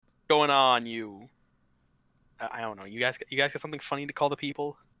going on, you? I don't know. You guys got something funny to call the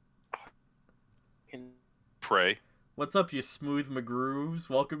people? Pray. What's up, you smooth McGrooves?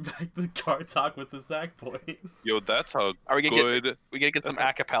 Welcome back to Car Talk with the Zach Boys. Yo, that's how Are we gonna good. we gonna get some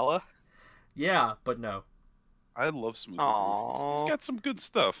acapella? Yeah, but no. I love Smooth Aww. McGroove. He's got some good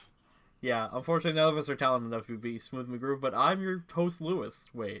stuff. Yeah, unfortunately, none of us are talented enough to be Smooth McGroove, but I'm your host, Lewis.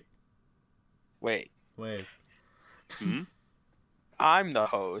 Wait. Hmm? I'm the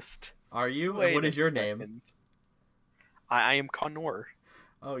host. Are you? Wait And what a is your name? second. I am Connor.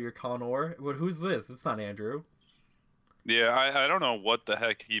 Oh, you're Connor? But who's this? It's not Andrew. Yeah, I don't know what the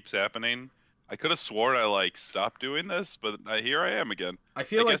heck keeps happening. I could have sworn I stopped doing this, but here I am again. I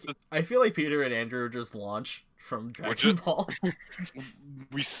feel guess like Peter and Andrew just launched from Dragon Ball.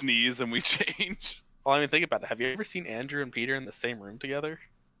 We sneeze and we change. Well, I mean, think about it. Have you ever seen Andrew and Peter in the same room together?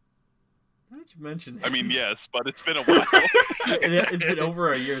 Why did you mention that? I mean, yes, but it's been a while. It's been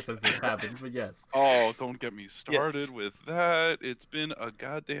over a year since this happened, but yes. Oh, don't get me started Yes. with that. It's been a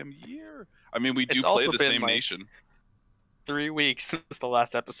goddamn year. I mean, we do It's play also the been, same like, nation. 3 weeks since the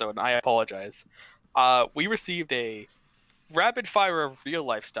last episode, and I apologize. We received a rapid fire of real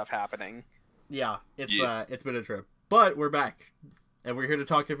life stuff happening. Yeah, Yeah. it's been a trip. But we're back. And we're here to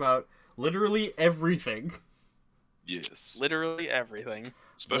talk about literally everything. Yes. Literally everything.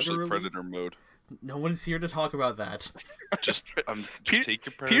 Especially literally- Predator mode. No one's here to talk about that. Just Peter- take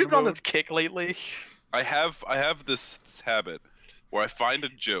your Predator Peter's been on mode. this kick lately. I have this habit where I find a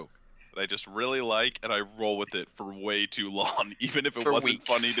joke that I just really like and I roll with it for way too long, even if it For wasn't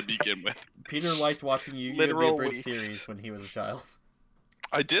weeks. funny to begin with. Peter liked watching Yu-Gi-Oh! The Literal Abridged weeks. series when he was a child.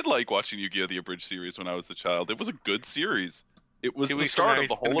 I did like watching Yu-Gi-Oh! The Abridged series when I was a child. It was a good series. It was 2 the weeks from start now, of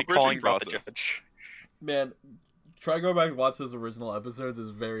the he's gonna whole be calling abridging about the process. judge. Man, try going back and watch those original episodes is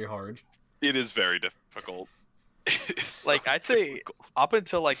very hard. It is very difficult. It's so Like, I'd say difficult. up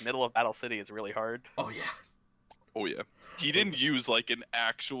until middle of Battle City, it's really hard. Oh yeah. Oh yeah. He didn't use an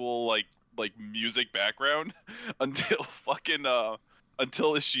actual like music background until fucking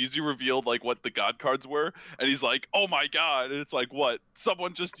until Ishizu revealed what the god cards were, and he's like, "Oh my god!" And it's like, "What?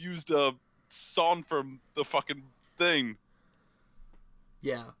 Someone just used a song from the fucking thing."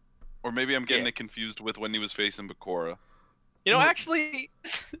 Yeah. Or maybe I'm getting Yeah. it confused with when he was facing Bakura. You know, Mm. actually,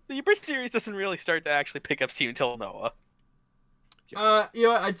 the Abridged series doesn't really start to actually pick up steam until Noah. You know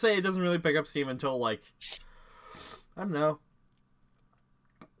what? I'd say it doesn't really pick up steam until I don't know.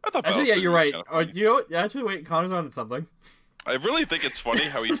 I thought Actually, Battle yeah, City you're was right. kinda funny. You know what? Actually, wait, Connor's on to something. I really think it's funny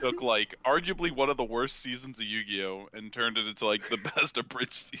how he took arguably one of the worst seasons of Yu-Gi-Oh! And turned it into the best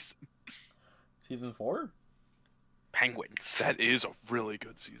abridged season. Season 4? Penguins. That is a really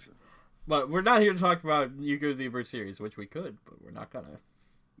good season. But we're not here to talk about Yu-Gi-Oh! The Abridged series, which we could, but we're not gonna.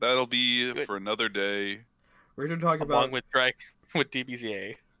 That'll be Good. for another day. We're here to talk Along about. with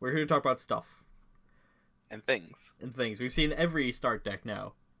DBZA We're here to talk about stuff and things. and things. We've seen every start deck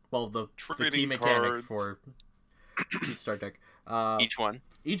now. Well, the key Trading mechanic cards. for each start deck. Each one.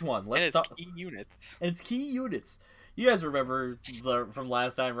 Each one. And Let's its stop. key units. And it's key units. You guys remember from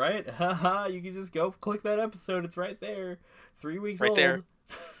last time, right? Haha, you can just go click that episode. It's right there. 3 weeks Right old. there.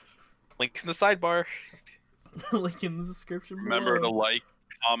 Links in the sidebar. Link in the description Remember to below. like,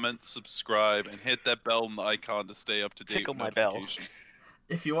 comment, subscribe, and hit that bell icon to stay up to date Tickle with my bell. notifications.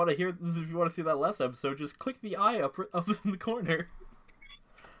 If you want to hear this, if you want to see that last episode, just click the eye up in the corner.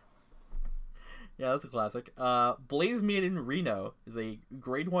 Yeah, that's a classic. Blaze Maiden Reno is a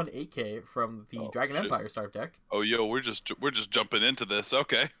grade 1 8K from the Oh, Dragon shit. Empire start deck. Oh, yo, we're just jumping into this.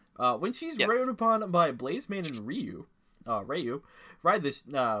 Okay. When she's Yes. rode upon by Blaze Maiden Ryu, ride this.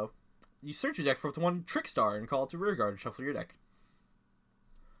 You search your deck for up to one Trickstar and call it to rearguard and shuffle your deck.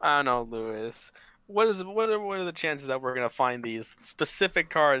 I don't know, Lewis. What are the chances that we're gonna find these specific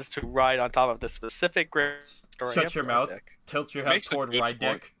cards to ride on top of this specific great story? Shut your mouth. Deck? Tilt your head Makes a toward good ride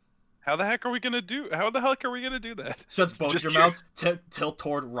point. deck. How the heck are we gonna do that? Shuts both Just your your- mouths. Tilt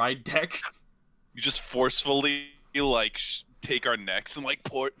toward ride deck. You just forcefully take our necks and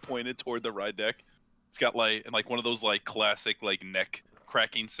point it toward the ride deck. It's got and one of those classic neck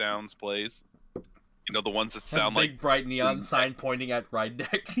cracking sounds plays. You know, the ones that Has sound a big bright neon sign pointing at ride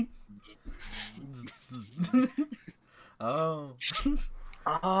deck. Oh.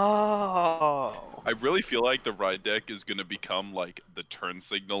 Oh. I really feel like the ride deck is going to become the turn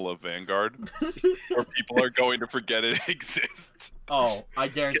signal of Vanguard, where people are going to forget it exists. Oh, I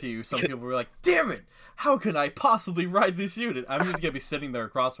guarantee you, some people were like, "Damn it! How can I possibly ride this unit?" I'm just gonna be sitting there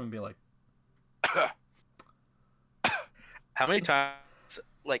across from him and be like, How many times,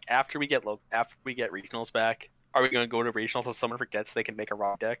 after we get regionals back, are we gonna go to regionals and someone forgets they can make a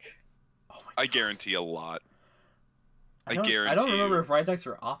raw deck? "Oh my I God." guarantee a lot. I guarantee I don't remember you. if ride decks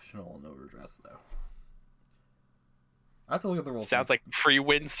are optional in Overdress though. I have to look at the rules. Sounds like free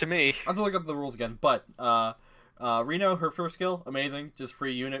wins to me. I have to look up the rules again. But Reno, her first skill, amazing, just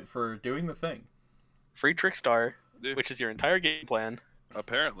free unit for doing the thing. Free Trickstar, Yeah, which is your entire game plan.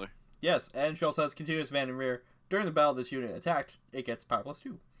 apparently. Yes, and she also has continuous van and rear. During the battle this unit attacked, it gets power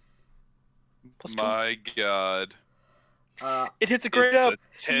 +2. Plus My God. it hits a great It's up. a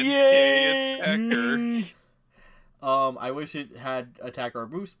 10k Yay! attacker. I wish it had attack or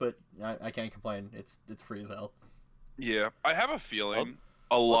boost, but I can't complain. It's free as hell. Yeah, I have a feeling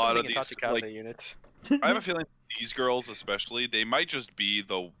a Welcome lot of being these, a Tachikaze like, unit. I have a feeling these girls especially, they might just be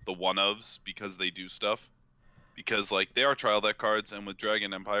the one-ofs because they do stuff. Because like they are trial deck cards, and with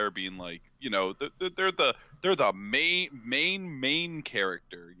Dragon Empire being like, you know, they're the main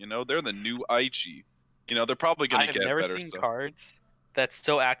character. You know, they're the new Aichi. You know, they're probably I gonna have get never better seen stuff. cards that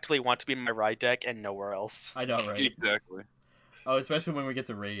still actively want to be in my ride deck and nowhere else. I know, right? Exactly. Oh, especially when we get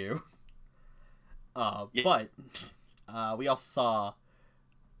to Ryu. Yeah. But we also saw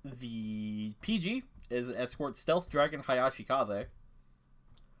the PG is Escort Stealth Dragon Hayashi Kaze.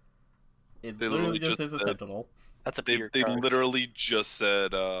 It They literally literally just just is a said- Sentinel. That's a They bigger they card. literally just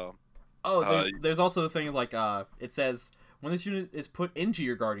said, Oh, Uh, there's also the thing like it says when this unit is put into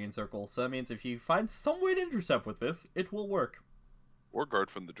your Guardian Circle, so that means if you find some way to intercept with this, it will work. or guard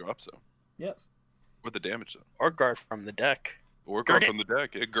from the drop zone, Yes. or the damage zone, Or guard from the deck. or guard Gurgit. from the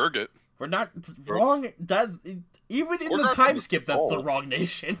deck. Yeah, Gurgit. We're not wrong. That's even in Or the guard from time the skip. That's the soul. wrong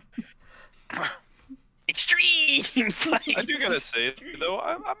nation. Extreme! I do gotta say it though.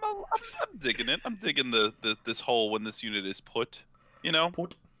 I'm digging it. I'm digging the this hole when this unit is put. You know,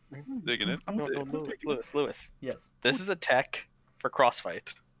 Put. digging it. I'm No, no, Lewis. Yes. This is a tech for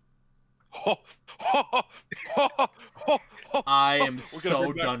crossfight. I am We're gonna so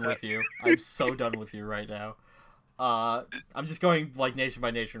bring back done that. with you. I'm so done with you right now. I'm just going like nation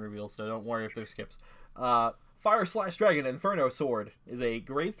by nation reveals, so don't worry if there's skips. Fire Slash Dragon Inferno Sword is a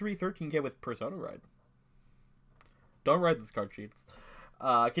grade 3 13k with Persona Ride. Don't ride this card, cheats.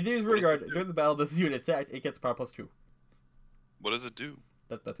 Continues What does rearguard. it do? During the battle this unit attacked, it gets power +2. What does it do?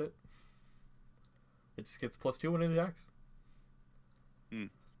 That's it. It just gets +2 when it attacks. Hmm.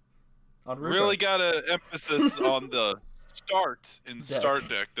 On Really rearguard. got an emphasis on the start in Deck. start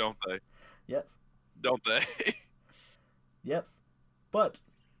deck, don't they? Yes. Don't they? Yes. But,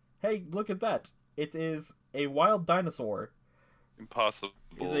 hey, look at that. It is a wild dinosaur. Impossible.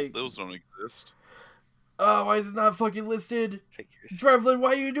 Is a- Those don't exist. Oh, why is it not fucking listed? Figures. Drevlin,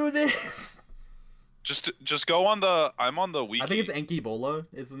 why you do this? Just go on the. I'm on the wiki. I think it's Enki Bola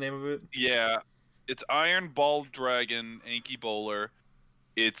is the name of it. Yeah, it's Iron Ball Dragon Anki Bowler.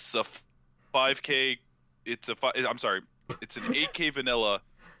 It's a 5k. I'm sorry. It's an 8k vanilla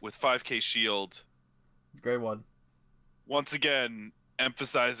with 5k shield. Great one. Once again,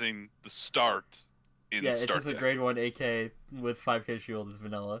 emphasizing the start in Yeah, it's start just a deck. grade 1 AK with 5k shield is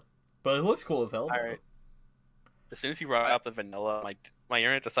vanilla. But it looks cool as hell. though. Alright. As soon as you brought up the vanilla, my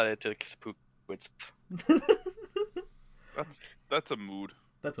internet decided to spook itself. That's a mood.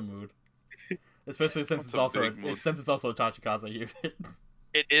 That's a mood. Especially since That's it's a also big mood. a Tachikaze unit.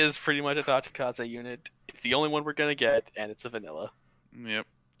 It is pretty much a Tachikaze unit. It's the only one we're gonna get, and it's a vanilla. Yep.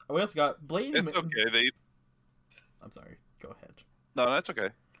 We also got Blade. It's okay. I'm sorry. Go ahead. No, that's okay.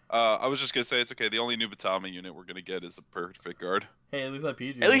 I was just gonna say it's okay. The only new Batama unit we're gonna get is a perfect guard. Hey, at least that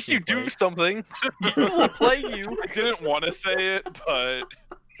PG. At least you do something. We'll play you. I didn't want to say it, but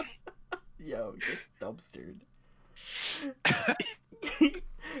Yo, get dumpstered.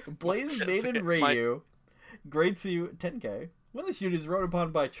 Blaze Maiden okay. Ryu, grade 2, 10k. When this unit is rode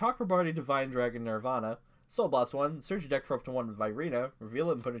upon by Chakrabarti Divine Dragon Nirvana, Soul Blast 1, search your deck for up to 1 with Virina, reveal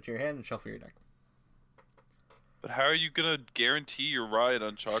it and put it to your hand and shuffle your deck. but how are you gonna guarantee your ride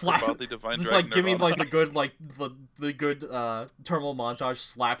on Slap- Chakrabarti Divine Just Dragon like give me Nirvana? like the good the good terminal montage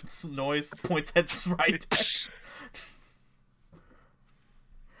slap noise points at this right deck.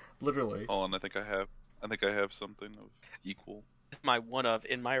 Literally. Hold on, I think I have something of equal. My one of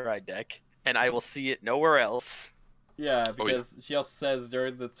in my ride deck, and I will see it nowhere else. Yeah, because she also says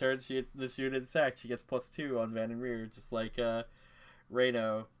during the turn this unit attack, she gets +2 on Van and Rear, just like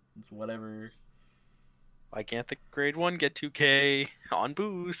Reno, whatever. Why can't the grade 1 get 2k on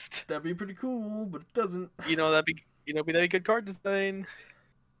boost? That'd be pretty cool, but it doesn't. That'd be that'd be good card design.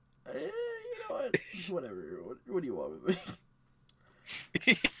 You know what? Whatever. What do you want with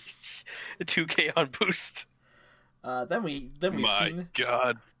me? 2k on boost. Then we've My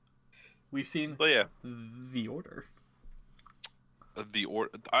God. seen But yeah, the Order. the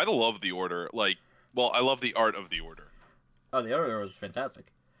order. I love the order. Like, well, I love the art of the order. Oh, the Order was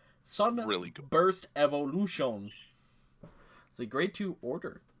fantastic. Sun really good. Burst Evolution. It's a grade 2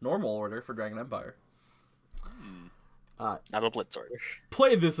 order, normal order for Dragon Empire. Not a blitz order.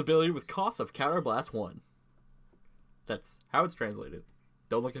 Play this ability with cost of Counterblast 1. That's how it's translated.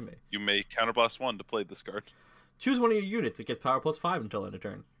 Don't look at me. You may Counterblast 1 to play this card. Choose one of your units. It gets power plus 5 until end of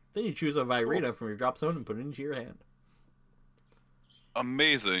turn. Then you choose a Virina from your drop zone and put it into your hand.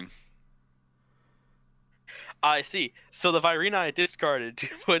 Amazing. I see. So the Virina I discarded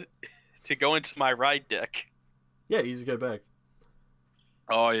to go into my ride deck. Yeah, use a good back.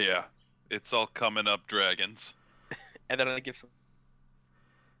 Oh yeah, it's all coming up, dragons. And then I give some.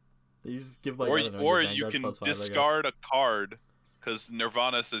 You just give like Or I don't know, or give you Vanguard can plus 5, I guess. discard a card, because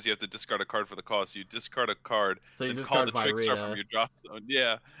Nirvana says you have to discard a card for the cost. You discard a card, So you and discard call the Trickstar Virina. from your drop zone.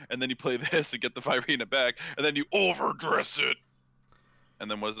 Yeah, and then you play this and get the Virina back, and then you overdress it. And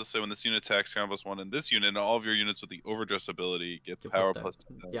then what does this say? When this unit attacks, Counterblast 1, and this unit and all of your units with the overdress ability get Get power plus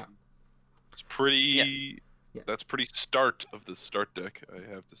 10. plus 10. Yeah. It's pretty. Yes. That's pretty start of the start deck,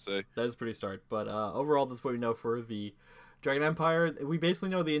 I have to say. That is pretty start. But overall, that's what we know for the Dragon Empire. We basically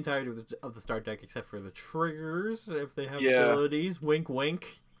know the entirety of the start deck except for the triggers, if they have Yeah. abilities. Wink,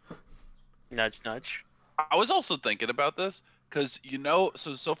 wink. Nudge, nudge. I was also thinking about this because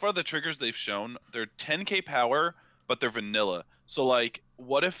so far the triggers they've shown, they're 10k power, but they're vanilla. So like,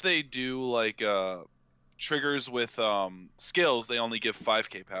 what if they do like triggers with skills? They only give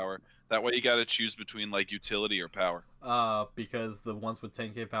 5k power. That way you got to choose between like utility or power. Because the ones with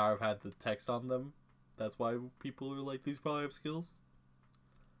 10k power have had the text on them. That's why people are like, these probably have skills.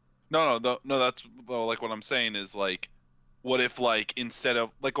 No. That's like what I'm saying is like, what if like instead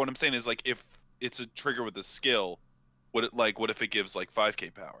of like what I'm saying is like if it's a trigger with a skill, what if it gives like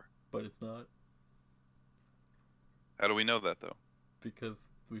 5k power? But it's not, How do we know that though? because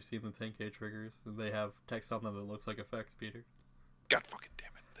we've seen the 10k triggers and they have text on them that looks like effects, Peter. God fucking damn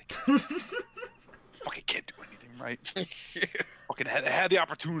it! They fucking can't do anything right. Fucking had the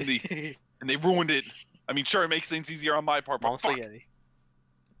opportunity and they ruined it. I mean, sure, it makes things easier on my part, but Mom fuck. spaghetti.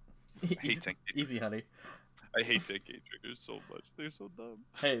 I hate 10k. Easy, honey. I hate 10k triggers so much. They're so dumb.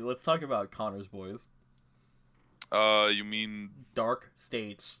 Hey, let's talk about Connor's boys. You mean Dark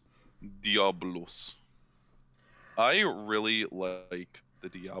States. Diablos? I really like the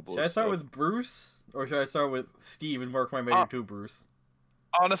Diablos. Should I start stuff. with Bruce, or should I start with Steve and work my way to Bruce?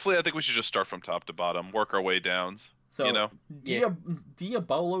 Honestly, I think we should just start from top to bottom, work our way down. So, You know?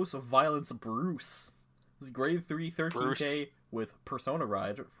 Diabolos of Violence Bruce. This is grade 3, 13k Bruce. with Persona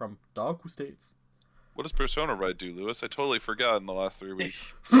Ride from Dark States. What does Persona Ride do, Lewis? I totally forgot in the last 3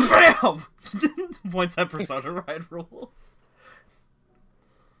 weeks. BAM! Points at Persona Ride rules.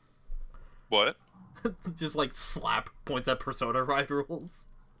 What? Just like slap points at Persona Ride rules.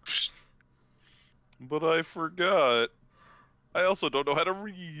 But I forgot. I also don't know how to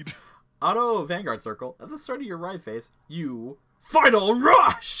read. Auto Vanguard Circle. At the start of your ride phase, you Final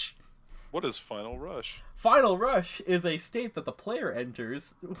Rush! What is Final Rush? Final Rush is a state that the player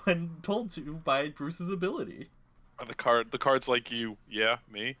enters when told to by Bruce's ability. The card's like you. Yeah,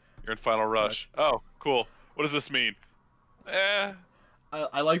 me. You're in Final Rush. Oh, cool. What does this mean?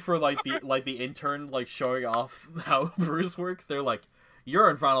 I like for like the intern like showing off how Bruce works. They're like, "You're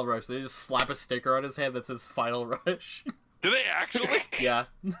in Final Rush." They just slap a sticker on his head that says Final Rush. Do they actually? Yeah.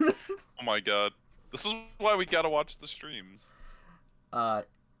 Oh my god. This is why we gotta watch the streams.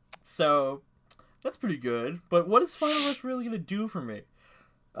 So that's pretty good. But what is Final Rush really gonna do for me?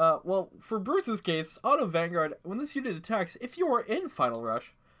 Well, for Bruce's case, Auto Vanguard, when this unit attacks, if you are in Final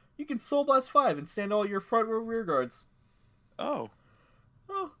Rush, you can Soul Blast 5 and stand all your front row rear guards. Oh.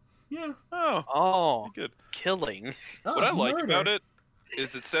 Oh, yeah. Oh. Oh, Good. killing. Oh, What I like murder. about it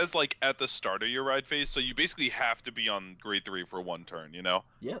is it says like at the start of your ride phase, so you basically have to be on grade 3 for 1 turn, you know?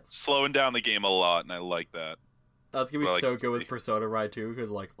 Yes. Slowing down the game a lot, and I like that. That's gonna be Well, I so can good with see. Persona Ride 2,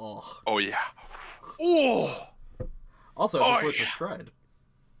 because like, oh. Oh yeah. Oh! Also, Oh, this was yeah. a stride.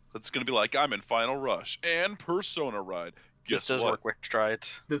 It's gonna be like I'm in Final Rush and Persona Ride. This Guess does what? work with stride.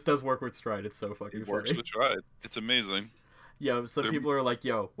 This does work with stride. It's so fucking It works funny. with Ride. It's amazing. Yeah, some They're- people are like,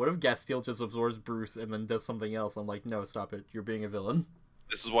 "Yo, what if Gasteel just absorbs Bruce and then does something else?" I'm like, "No, stop it. You're being a villain."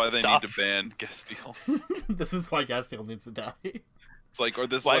 This is why they Stop. need to ban Gasteel. This is why Gasteel needs to die. It's like, or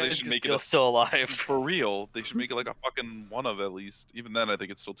this is Why why they is should he make it still alive? for real. They should make it like a fucking one of at least. Even then, I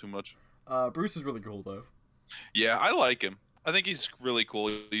think it's still too much. Bruce is really cool though. Yeah, I like him. I think he's really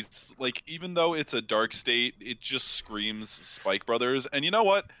cool. He's like, even though it's a dark state, it just screams Spike Brothers. And you know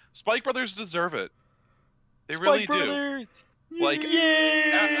what? Spike Brothers deserve it. They really do. Brothers. Like,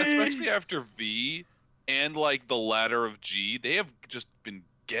 Yay! especially after V and like the ladder of G, they have just been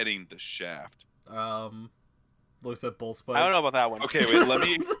getting the shaft. Looks at Bull Spike. I don't know about that one. Okay, wait. let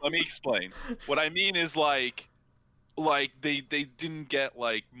me explain. What I mean is like like they didn't get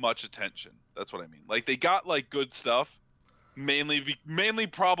like much attention. That's what I mean. Like they got like good stuff, mainly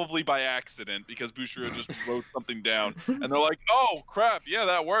probably by accident because Bushiroad just wrote something down and they're like, oh crap, yeah,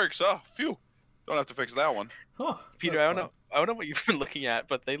 that works. Oh, phew, don't have to fix that one. Huh, Peter, that's I don't know what you've been looking at,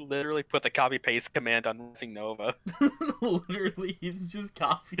 but they literally put the copy paste command on Racing Nova. fine. Literally, he's just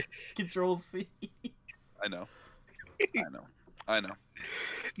copy Control C. I know. I know.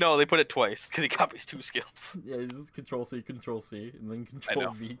 No, they put it twice because he copies 2 skills. Yeah, it's just Control C, and then Control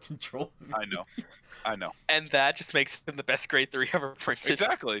know. V, Control V. I know. And that just makes him the best grade 3 ever printed.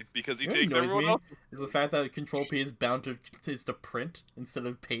 Exactly, because he What takes annoys everyone me else. is the fact that Control P is bound to print instead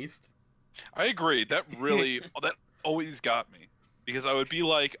of paste. I agree. That really that always got me. Because I would be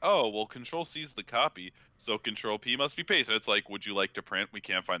like, oh, well, Control C's the copy, so Control P must be paste. And it's like, would you like to print? We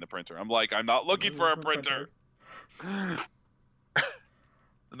can't find the printer. I'm like, I'm not looking for a printer.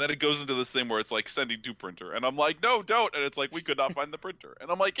 And then it goes into this thing where it's like sending to printer. And I'm like, no, don't. And it's like, we could not find the printer.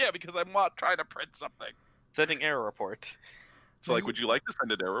 And I'm like, yeah, because I'm not trying to print something. Sending error report. It's like, would you like to send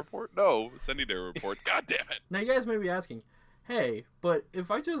an error report? No, sending an error report. God damn it. Now, you guys may be asking, hey, but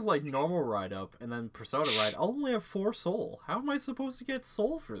if I just like normal ride up and then Persona ride, I'll only have 4 soul. How am I supposed to get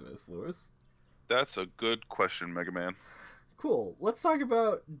soul for this, Lewis? That's a good question, Mega Man. Cool. Let's talk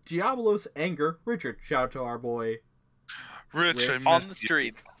about Diablo's anger. Richard, shout out to our boy Rich, I Rich. On the miss you.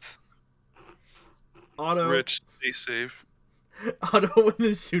 streets. Otto. Rich, stay safe. Otto, when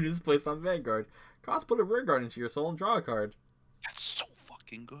this unit is placed on Vanguard, cost put a rear guard into your soul and draw a card. That's so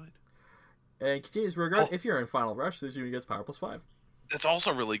fucking good. And continues rear guard. Oh. If you're in Final Rush, this unit gets power +5. That's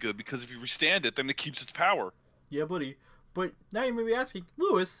also really good because if you restand it, then it keeps its power. Yeah, buddy. But now you may be asking,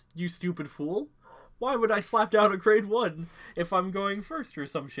 Lewis, you stupid fool, why would I slap down a grade 1 if I'm going first or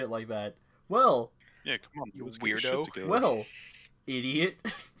some shit like that? Well, Yeah, come on, You let's get your shit weirdo. together. well, idiot.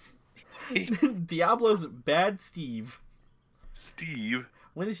 Diablo's Bad Steve. Steve.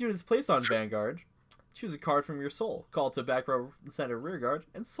 When this unit is placed on Vanguard, choose a card from your soul, call it to back row, center, rear guard,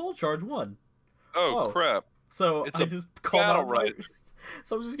 and soul charge 1. Oh, Oh. crap. So It's I a just call battle out my, right.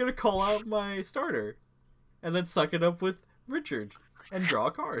 So I'm just gonna call out my starter, and then suck it up with Richard and draw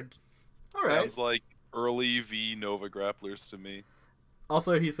a card. All right. Sounds like early V Nova grapplers to me.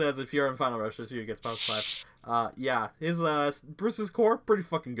 Also, he says if you're in Final Rush, this unit gets +5. Yeah, his Bruce's core pretty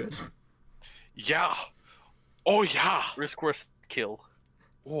fucking good. Yeah. Oh, yeah. Risk worse kill.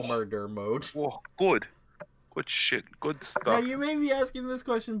 Oh, Murder mode. oh, good. Good shit. Good Now stuff. you may be asking this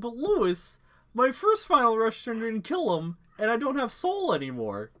question, but Lewis, my first Final Rush turned didn't kill him, and I don't have soul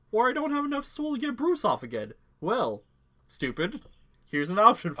anymore, or I don't have enough soul to get Bruce off again. Well, stupid. Here's an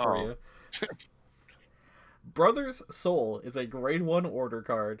option for Oh. you. Brother's Soul is a grade 1 order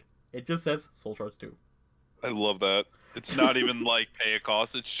card. It just says Soul Charge 2. I love that. It's not even like pay a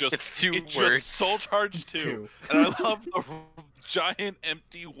cost. It's just It's 2 it's words. just Soul Charge It's 2. 2. And I love the giant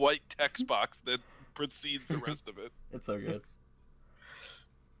empty white text box that precedes the rest of it. It's so good.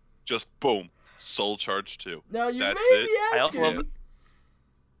 Just boom. Soul Charge 2. Now you That's may it. be I also asking. love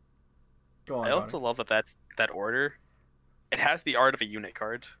Go on, I also Connor. love that order. It has the art of a unit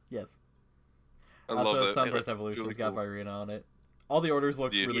card. Yes. I Also, love it. Sunburst It Evolution's really got cool. Virina on it. All the orders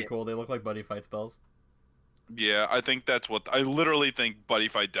look Yeah. really Yeah. cool. They look like buddy fight spells. Yeah, I think that's what I literally think Buddy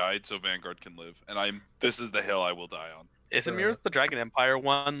Fight died so Vanguard can live. And this is the hill I will die on. Isamir's the Dragon Empire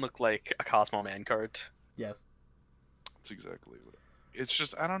one look like a Cosmo Man card. Yes. That's exactly what it's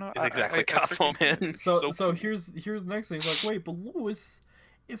just I don't know. It's exactly Cosmo Man. So cool. here's the next thing. It's like, wait, but Lewis,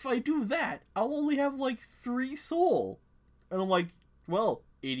 if I do that, I'll only have like 3 soul. And I'm like, well,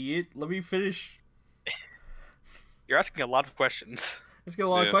 idiot, let me finish. You're asking a lot of questions. Let's get a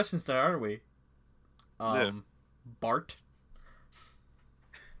lot of Yeah. questions tonight, aren't we? Yeah. Bart.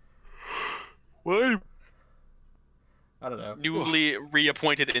 Why? I don't know. Newly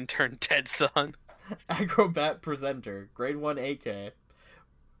reappointed intern Ted Son. Acrobat Presenter, grade 1 AK.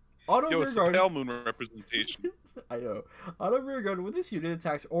 Auto Yo, rear it's the guard. Pale Moon representation. I know. Auto rear guard with this unit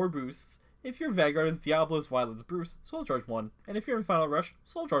attacks or boosts. If your Vanguard is Diablo's Violence Bruce, Soul Charge 1. And if you're in Final Rush,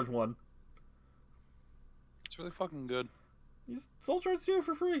 Soul Charge 1. It's really fucking good. Use Soul Charge 2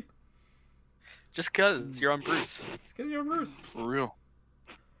 for free. Just cause you're on Bruce. It's because you're Bruce. For real.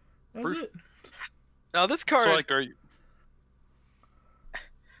 That's Bruce- it. Now this card, So like, are you?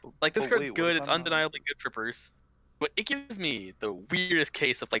 this but card's wait, what good. if It's I'm not- undeniably good for Bruce, but it gives me the weirdest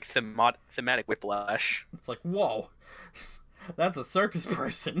case of like thematic whiplash. It's like, whoa. That's a circus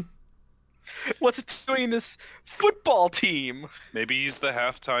person. What's it doing in this football team? Maybe he's the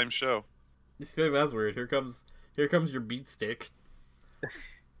halftime show. I feel like that's weird. Here comes your beat stick.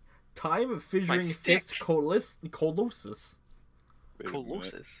 Time of Fissuring stick. Fist Colossus. Wait a minute.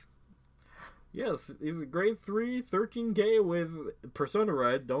 Colossus. Yes, he's a grade 3, 13k with Persona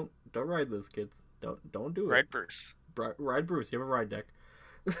Ride. Don't ride this, kids. Don't do it. Right, Bruce. Ride Bruce. You have a ride deck.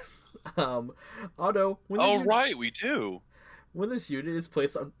 Auto. Right, we do. When this unit is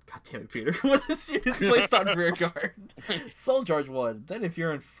placed on... God damn it, Peter. When this unit is placed on rear guard, Soul Charge 1. Then if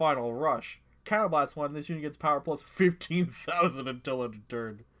you're in Final Rush, Counterblast 1, this unit gets power plus 15,000 until end of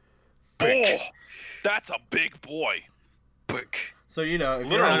turn. Oh, that's a big boy. Quick. So, you know, if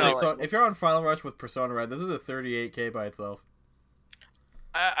you're on Final Rush with Persona Red, this is a 38k by itself.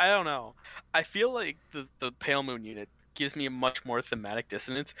 I don't know. I feel like the Pale Moon unit gives me a much more thematic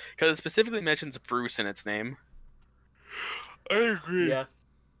dissonance because it specifically mentions Bruce in its name. I agree. Yeah.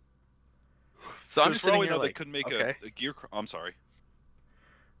 So I'm just sitting here they like, could make okay. a gear. I'm sorry.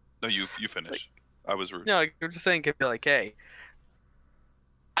 No, you finish. I was rude. No, I'm just saying, like, hey,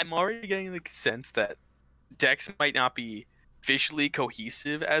 I'm already getting the sense that decks might not be visually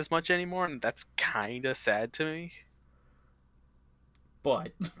cohesive as much anymore, and that's kind of sad to me.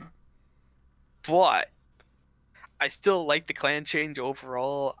 But I still like the clan change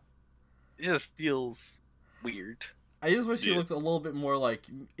overall. It just feels weird. I just wish he looked a little bit more like,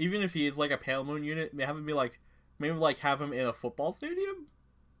 even if he is like a Pale Moon unit, have him be like, maybe like have him in a football stadium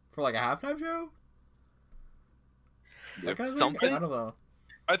for like a halftime show. That kind of something. I don't know.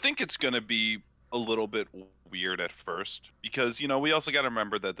 I think it's gonna be a little bit weird at first because we also got to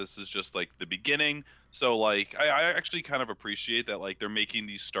remember that this is just like the beginning. So like I actually kind of appreciate that like they're making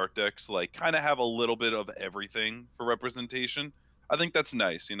these start decks like kind of have a little bit of everything for representation. I think that's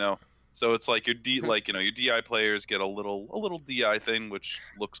nice, So it's like your your DI players get a little DI thing which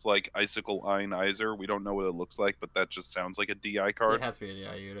looks like Icicle Ionizer. We don't know what it looks like, but that just sounds like a DI card. It has to be a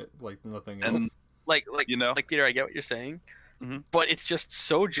DI unit, like nothing And, else. Like Peter, I get what you're saying, but it's just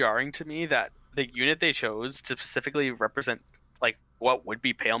so jarring to me that the unit they chose to specifically represent like what would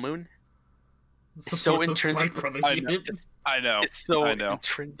be Pale Moon is so intrinsically. I know. It's so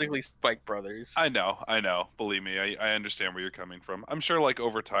intrinsically Spike Brothers. I know. Believe me, I understand where you're coming from. I'm sure like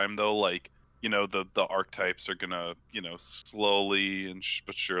over time though, like the archetypes are gonna slowly and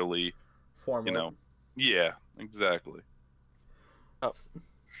but surely form. Yeah, exactly. Oh.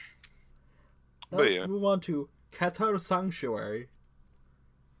 Let's move on to Qatar Sanctuary.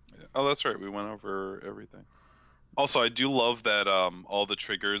 Oh, that's right. We went over everything. Also, I do love that all the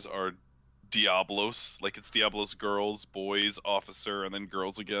triggers are Diablos. Like it's Diablos girls, boys, officer, and then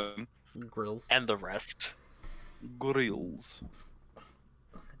girls again. Grills. And the rest. Grills.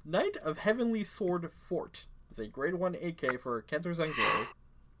 Knight of Heavenly Sword Fort is a grade 1 AK for Qatar Sanctuary.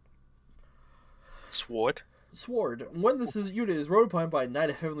 Sword. When this unit is rode upon by Knight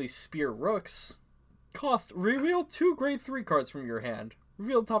of Heavenly Spear Rooks, cost, reveal 2 grade 3 cards from your hand.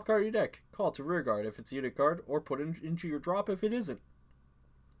 Reveal the top card of your deck. Call it to rear guard if it's a unit card, or put it into your drop if it isn't.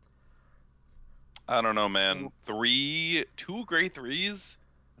 I don't know, man. 2 grade 3s?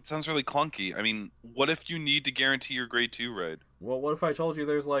 That sounds really clunky. I mean, what if you need to guarantee your grade 2 ride? Well, what if I told you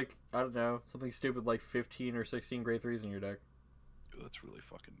there's like, I don't know, something stupid like 15 or 16 grade 3s in your deck? That's really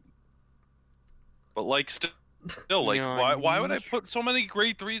fucking... But like, still, like, why would I put so many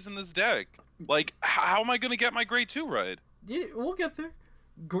grade 3s in this deck? Like, how am I going to get my grade 2 ride? Yeah, we'll get there.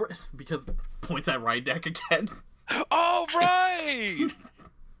 Because points at ride deck again. Oh, right!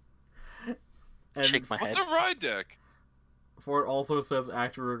 Shake my What's head. a ride deck? Fort also says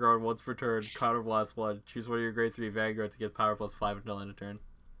active regard once per turn, counterblast 1. Choose one of your grade 3 vanguards to get power plus 5 until end of turn.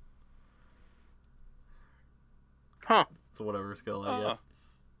 Huh. So whatever skill, I guess.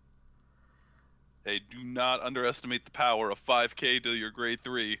 Hey, do not underestimate the power of 5k to your grade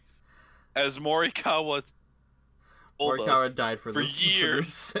 3. As Morikawa died for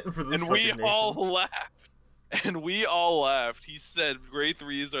years, for this and we nation. all laughed. He said grade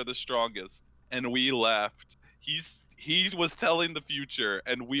 3s are the strongest, and we laughed. He was telling the future,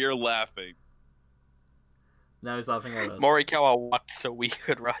 and we are laughing. Now he's laughing at us. Morikawa walked so we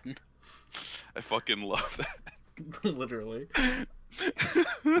could run. I fucking love that. Literally.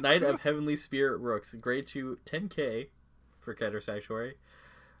 Knight of Heavenly Spirit Rooks, grade 2, 10k for Qatar Sanctuary.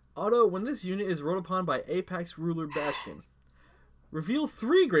 Auto, when this unit is rode upon by Apex Ruler Bastion, reveal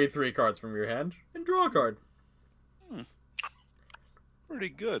 3 grade 3 cards from your hand and draw a card. Pretty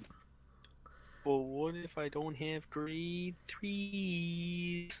good. Well, what if I don't have grade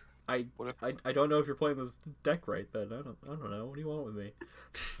 3s? I don't know if you're playing this deck right then. I don't know. What do you want with me?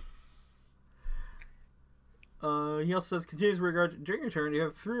 He also says, continues regard during your turn, you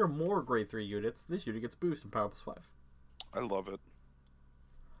have 3 or more grade 3 units. This unit gets boost and power plus 5. I love it.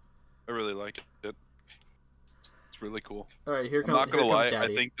 I really like it. It's really cool. All right, here I'm comes. not gonna lie.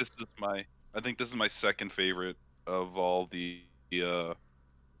 Daddy. I think this is my second favorite of all the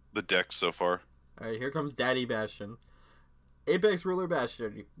the deck so far. Alright, here comes Daddy Bastion. Apex Ruler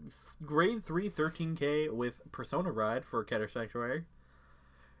Bastion. Grade 3 13k with Persona Ride for Keter Sanctuary.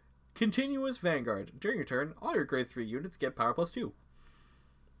 Continuous Vanguard. During your turn, all your grade 3 units get power +2.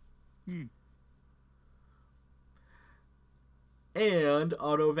 And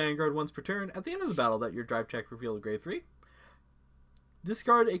auto Vanguard once per turn. At the end of the battle that your drive check revealed a grade 3.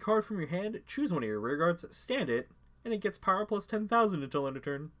 Discard a card from your hand, choose one of your rearguards, stand it, and it gets power +10,000 until end of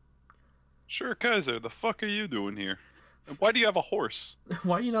turn. Sure, Kaiser, the fuck are you doing here? And why do you have a horse?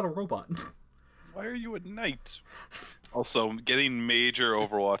 Why are you not a robot? Why are you a knight? Also, I'm getting major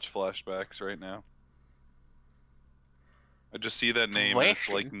Overwatch flashbacks right now. I just see that name and it's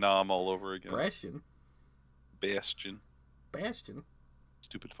like Nom all over again. Bastion. Bastion.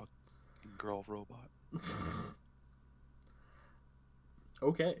 Stupid fucking girl robot.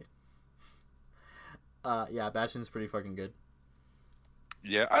 Okay. Yeah, Bastion's pretty fucking good.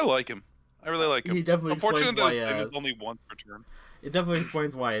 Yeah, I like him. I really like him. He definitely Unfortunately, explains this why, thing is only once per turn. It definitely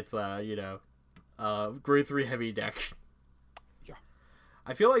explains why it's grade 3 heavy deck. Yeah.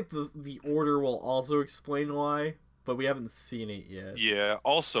 I feel like the order will also explain why, but we haven't seen it yet. Yeah.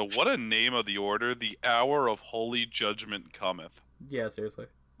 Also, what a name of the order! The Hour of Holy Judgment cometh. Yeah, seriously.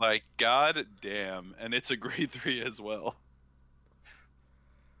 Like, god damn, and it's a grade 3 as well.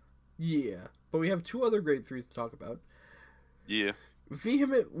 Yeah, but we have 2 other grade 3s to talk about. Yeah.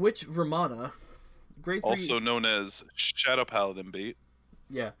 Vehement Witch Vermana, grade 3. Also known as Shadow Paladin bait.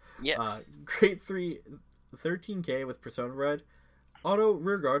 Yeah. Yes. Grade 3, 13k with Persona Red. Auto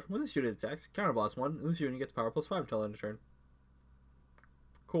Rearguard, when this unit attacks, counterblast 1, and this unit gets power +5 until end of turn.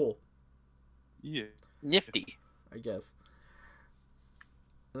 Cool. Yeah. Nifty. I guess.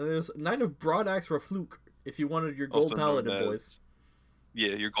 And there's Knight of Broadaxe Rafluke, if you wanted your gold Also paladin known boys. as-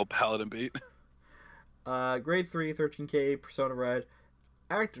 Yeah, your gold paladin bait. Grade 3, 13k, Persona Red.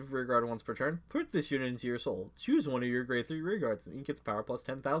 Active Rearguard once per turn. Put this unit into your soul. Choose one of your grade 3 rearguards, and it gets power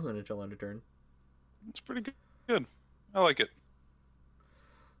 +10,000 until end of turn. It's pretty good. I like it.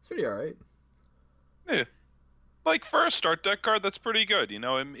 It's pretty alright. Yeah. Like, for a start deck card, that's pretty good, you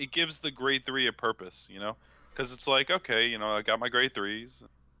know? It gives the grade 3 a purpose, you know? Because it's like, okay, you know, I got my grade 3s.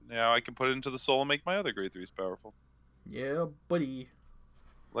 Now I can put it into the soul and make my other grade 3s powerful. Yeah, buddy.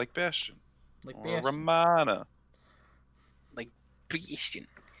 Like Bastion. Like Or Bastion. Ramana. Bastion.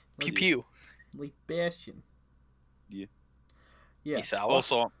 Pew Like- pew. Like Bastion. Yeah. Yeah. Misawa.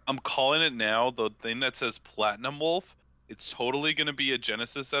 Also, I'm calling it now, the thing that says Platinum Wolf, it's totally going to be a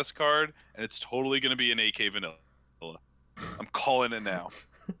Genesis S card, and it's totally going to be an AK Vanilla. I'm calling it now.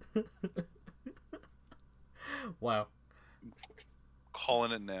 Wow.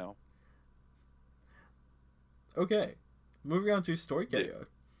 Calling it now. Okay. Moving on to Story Yeah. KO.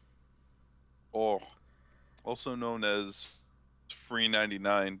 Or, also known as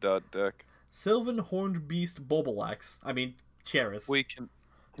Free99.deck. Sylvan Horned Beast Bulbulax. I mean, Cheris. Wait,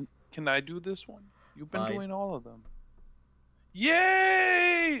 can I do this one? You've been Fine. doing all of them.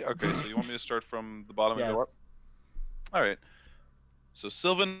 Yay! Okay, so you want me to start from the bottom and Yes. go up? Alright. So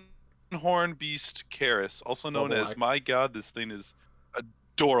Sylvan Horn Beast Karis, also known as, Bulbulax. my god, this thing is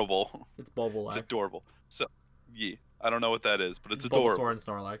adorable. It's Bulbulax. It's adorable. So, yeah, I don't know what that is, but it's Bulbasaur adorable. and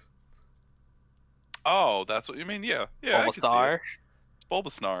Snorlax. Oh, that's what you mean? Yeah. Yeah, I can see it. Bulbastar. It's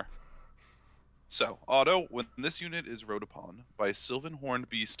Bulbasnar. So, auto, when this unit is rode upon by Sylvan Horned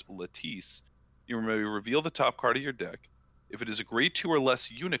Beast Latisse, you may reveal the top card of your deck. If it is a grade 2 or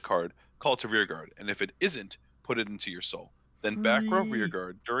less unit card, call it to rearguard, and if it isn't, put it into your soul. Then back row Free.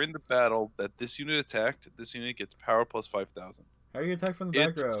 rearguard. During the battle that this unit attacked, this unit gets power +5,000. How are you attack from the back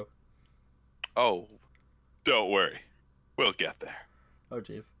It's- row? Oh, don't worry. We'll get there. Oh,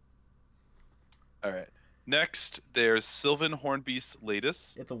 jeez. Alright. Next, there's Sylvan Horned Beast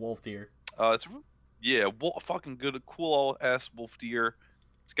Lattice. It's a wolf deer. It's fucking good, cool ass wolf deer.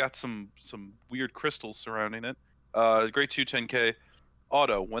 It's got some weird crystals surrounding it. Grade 2 10k.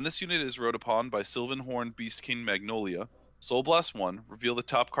 Auto. When this unit is rode upon by Sylvan Horned Beast King Magnolia, Soul Blast 1, reveal the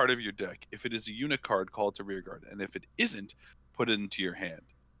top card of your deck. If it is a unit card, call it to rearguard, and if it isn't, put it into your hand.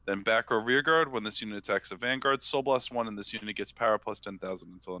 Then back row rearguard. When this unit attacks a Vanguard, Soul Blast 1, and this unit gets power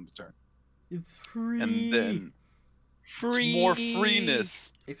 +10,000 until end of turn. It's free. And then Free. it's more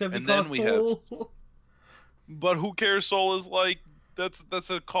freeness. Except it and then costs we have- soul. But who cares? Soul is like that's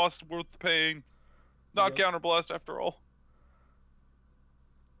a cost worth paying. Not Yeah. counterblast after all.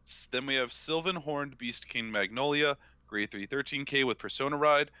 Then we have Sylvan Horned Beast King Magnolia, grade 3 13k with Persona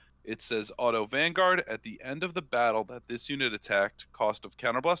Ride. It says auto Vanguard at the end of the battle that this unit attacked, cost of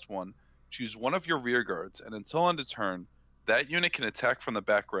counterblast 1. Choose one of your rear guards, and until end of turn, that unit can attack from the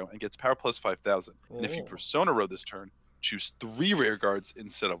back row and gets power +5,000. And if you Oh. Persona Row this turn, choose 3 rear guards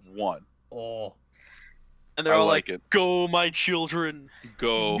instead of 1. Oh. And they're I all like like, it. "Go, my children!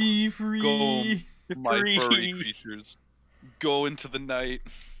 Go, Be free! my Free!" furry creatures. Go into the night.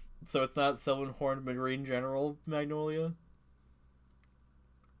 So it's not Silverhorn Marine General Magnolia?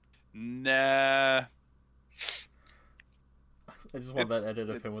 Nah. I just want It's- that edit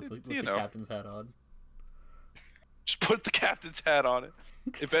of him with the know. captain's hat on. Just put the captain's hat on it.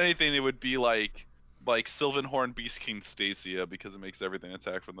 If anything, it would be like Sylvanhorn Beast King Stacia, because it makes everything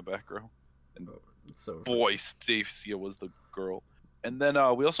attack from the back row. And So boy, Stacia was the girl. And then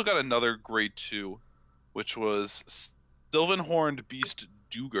we also got another grade 2, which was Sylvanhorned Beast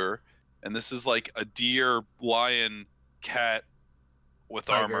Duger, and this is like a deer, lion, cat with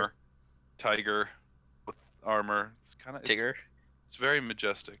armor, tiger with armor. It's kind of Tigger. It's very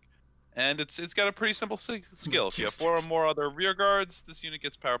majestic, and it's got a pretty simple skill. If you have Majestic. 4 or more other rear guards, this unit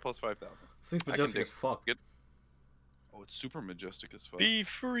gets power plus 5,000. This thing's I can majestic dig as fuck. it. Oh, it's super majestic as fuck. Be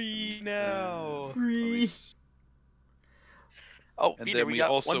free now. Free. Oh, And Peter, then we we got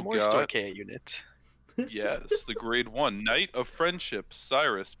also one more got- Stoicheia unit. Yes, the grade 1 Knight of Friendship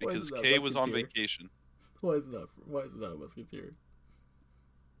Cyrus, Why because is that Kay was on musketeer? vacation. Why is it not a musketeer?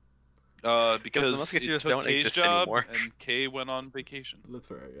 Because Musketeers it took don't Kay's exist job, anymore. and Kay went on vacation. That's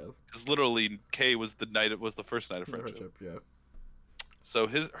fair, I guess. Because literally, Kay was the first Knight of Friendship. Yeah. So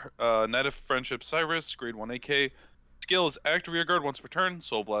his Knight of Friendship Cyrus, grade 1 AK. Skill is act rearguard once per turn.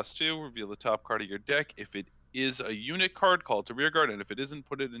 Soul Blast 2. Reveal the top card of your deck. If it is a unit card, call it to rearguard, and if it isn't,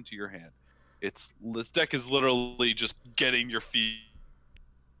 put it into your hand. This deck is literally just getting your feet,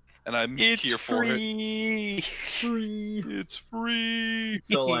 and I'm It's here for it. free. Free. It's free.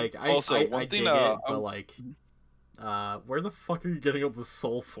 So like, I Also, I, one I thing, dig it, but I'm- like, where the fuck are you getting all the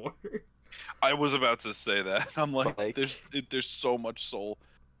soul for? I was about to say that. I'm like, Like- there's so much soul.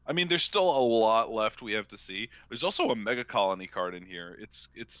 I mean, there's still a lot left we have to see. There's also a Mega Colony card in here. It's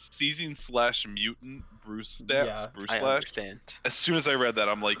seizing / mutant Bruce stats. Yeah, Bruce I slash. understand. As soon as I read that,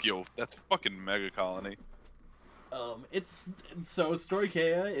 I'm like, yo, that's fucking Mega Colony. It's so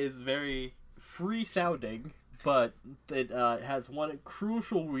Stoicheia is very free sounding, but it has one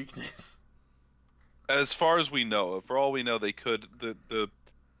crucial weakness. As far as we know, for all we know, they could the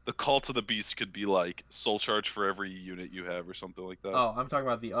Cult of the Beast could be like soul charge for every unit you have or something like that. Oh, I'm talking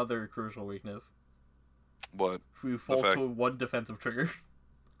about the other crucial weakness. What? If we fall fact- to one defensive trigger.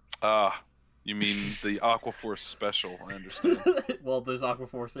 You mean the Aqua Force special? I understand. Well, there's Aqua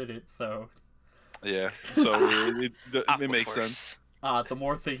Force in it, so Yeah, so it makes Aquaforce. sense. the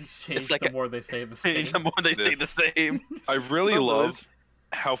more things change, like the a- more they stay the same. The more they stay the same. I really Love love those.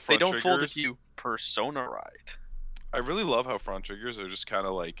 how They front don't fold triggers. if you persona ride. I really love how front triggers are just kind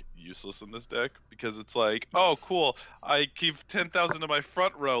of like useless in this deck because it's like, oh, cool, I keep 10,000 of my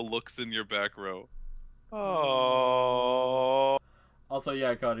front row looks in your back row. Oh. Also,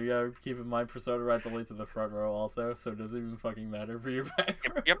 yeah, Connor, you gotta keep in mind Persona rides only to the front row also, so it doesn't even fucking matter for your back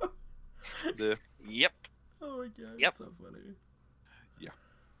row. Yep. Yeah. Yep. Oh my god, Yep. it's so funny.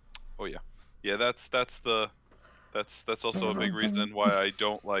 Oh yeah. Yeah, that's also a big reason why I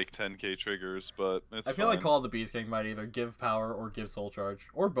don't like 10k triggers, but it's I feel like fine. Call of the Beast King might either give power or give soul charge,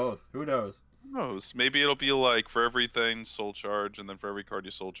 or both. Who knows? Who knows? Maybe it'll be like for everything soul charge, and then for every card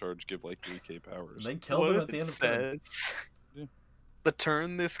you soul charge, give like 3k powers. And then kill them at the end of turn. Yeah. The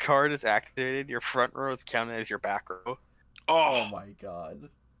turn this card is activated, your front row is counted as your back row. Oh my god.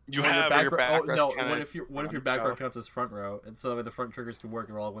 You When your have back your row- back oh, row's no, counted what as if what if your front back row row. counts as front row, and so that way the front triggers can work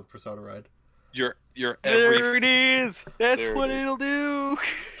all with Persona Ride? your There every. it is. That's There it what is. it'll do.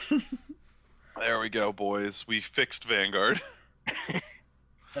 There we go, boys. We fixed Vanguard.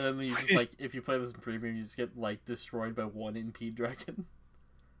 And then you just like, if you play this in premium, you just get like destroyed by one Impede Dragon.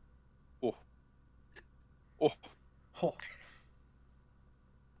 Oh. Oh. All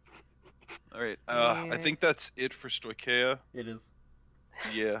right. I Yeah. think that's it for Stoicheia. It is.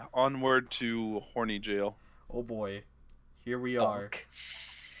 Yeah. Onward to Horny Jail. Oh boy. Here we are. Dunk.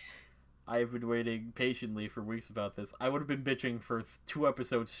 I've been waiting patiently for weeks about this. I would have been bitching for 2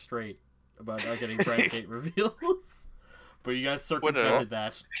 episodes straight about not getting Brandgate reveals. But you guys circumvented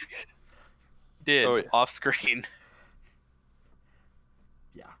that. Did Oh, yeah. off screen.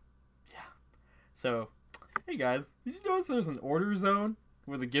 Yeah. So, hey guys, did you notice there's an order zone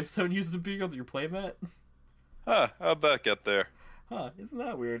where the gift zone used to be on your playmat? Huh? How'd that get there? Huh, isn't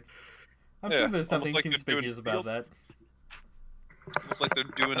that weird? I'm Yeah, sure there's almost nothing like they're doing conspicuous about field- that. Looks like they're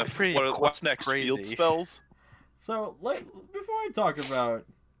doing a Pretty what's next? Field crazy. spells. So, before I talk about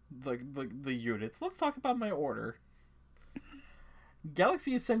the units, let's talk about my order.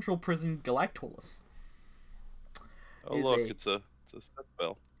 Galaxy Central Prison Galactolus. Oh Is look, a- it's a set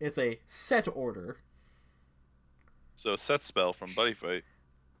spell. It's a set order. So set spell from Buddy Fight,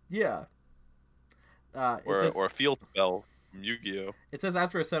 Yeah. or a field spell from Yu-Gi-Oh, it says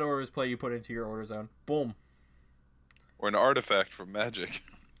after a set order is played, you put into your order zone. Boom. or an artifact from Magic.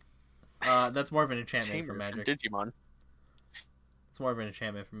 That's more of an enchantment Chamber from Magic. Digimon. It's more of an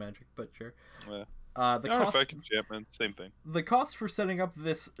enchantment from Magic, but sure. Yeah. The cost. Artifact enchantment, same thing. The cost for setting up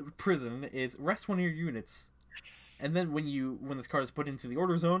this prison is rest one of your units, and then when this card is put into the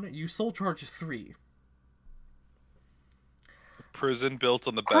order zone, you soul charge 3. Prison built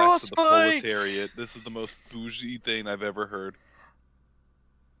on the backs of the Crossfight! proletariat. This is the most bougie thing I've ever heard.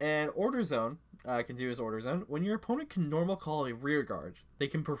 And order zone, continuous order zone. When your opponent can normal call a rear guard, they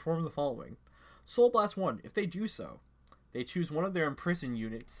can perform the following: Soul Blast 1. If they do so, they choose one of their imprisoned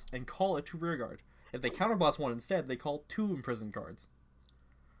units and call it to rear guard. If they counterblast 1 instead, they call 2 imprisoned cards.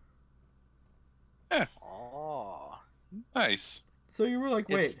 Oh. Nice. So you were like,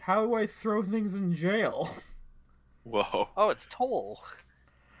 wait, how do I throw things in jail? Whoa. Oh, it's Toll.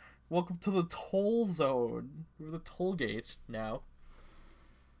 Welcome to the toll zone. We're the toll gate now.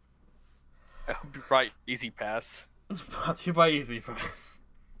 I hope you're right. Easy Pass. It's brought to you by Easy Pass.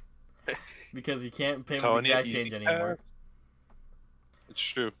 Because you can't pay with Telling you, exact Easy change anymore. Pass. It's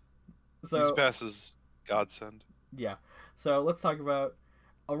true. So Easy Pass is godsend. yeah. So let's talk about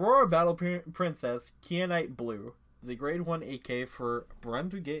Aurora Battle Princess Kyanite Blue. Is a grade 1 8K for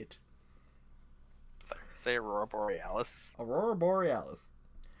Brandu Gate. Say Aurora Borealis. Aurora Borealis.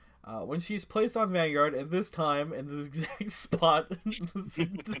 When she's placed on Vanguard at this time in this exact spot, this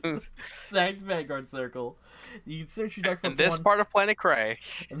exact Vanguard circle, you can search your deck for In this part of Planet Cray.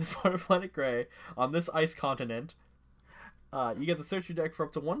 In this part of Planet Gray, on this ice continent, you get to search your deck for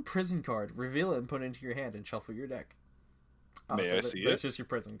up to 1 prison card, reveal it and put it into your hand, and shuffle your deck. May I see That's it? just your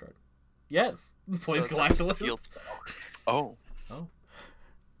prison card. Yes, plays So it's like a Galactus. field spell. Oh.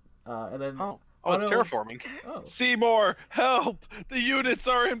 And then Oh, it's Auto- terraforming. oh. Seymour, help! The units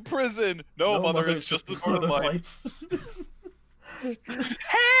are in prison! No, Mother, it's just the Northern Lights.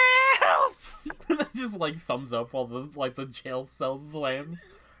 Help! Just like thumbs up while the jail cell slams.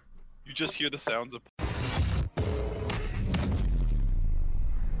 You just hear the sounds of...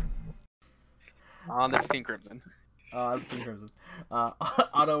 On there's King Crimson. That's King Crimson.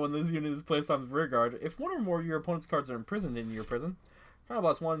 Auto, when this unit is placed on the rear guard, if one or more of your opponent's cards are imprisoned in your prison,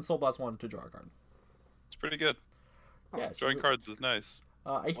 Counterblast 1, Soul Blast 1 to draw a card. It's pretty good. Yeah, Drawing cards is nice.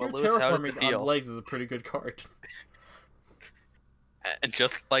 I hear Lewis, how did it Terraforming on feel? legs is a pretty good card. And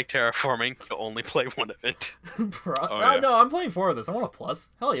just like terraforming, you only play one of it. yeah. No, I'm playing 4 of this. I want a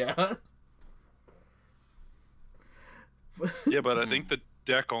plus. Hell yeah. Yeah, but I think the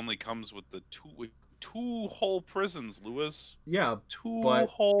deck only comes with the two whole prisons, Lewis. Yeah, Two but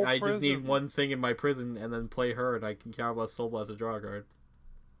whole I prisons. just need one thing in my prison and then play her, and I can Counterblast, Soul Blast to draw a card.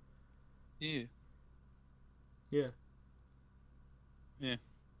 Yeah. Yeah. Yeah.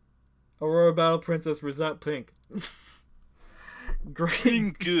 Aurora Battle Princess Rosette Pink.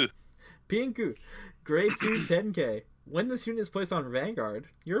 Grade Pinku. Grade 2 10k. When this unit is placed on Vanguard,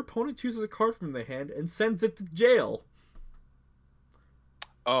 your opponent chooses a card from their hand and sends it to jail.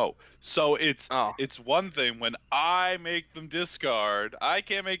 Oh, so it's one thing when I make them discard. I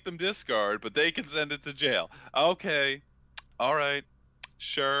can't make them discard, but they can send it to jail. Okay. All right.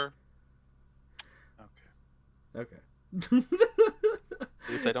 Sure. Okay. At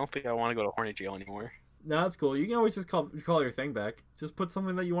least I don't think I want to go to horny jail anymore. No, that's cool. You can always just call your thing back. Just put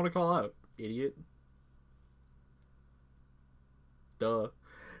something that you want to call out, idiot. Duh.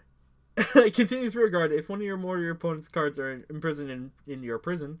 Continues rear guard. If one of your more of your opponent's cards are imprisoned in your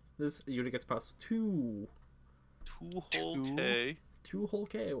prison, this unit gets plus 2. 2 whole K. 2 whole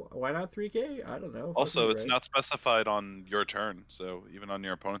K. Why not 3K? I don't know. Also, Fucking it's right. not specified on your turn, so even on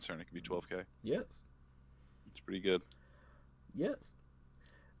your opponent's turn, it can be 12K. Yes. It's pretty good. Yes.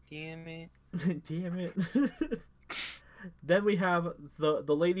 Damn it. Damn it. Then we have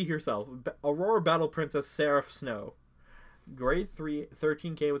the lady herself, Aurora Battle Princess Seraph Snow. Grade 3,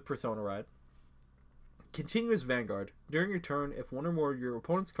 13k with Persona Ride. Continuous Vanguard. During your turn, if one or more of your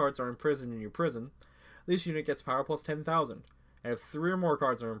opponent's cards are imprisoned in your prison, this unit gets power plus 10,000. And if 3 or more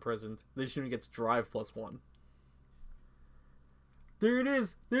cards are imprisoned, this unit gets drive plus 1. There it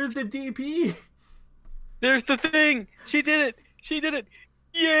is! There's the DP! There's the thing! She did it! She did it!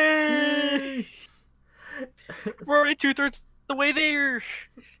 Yay! We're already 2/3 the way there!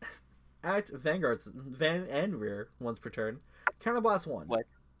 At Vanguard's Van and Rear, once per turn, Counterblast 1. What?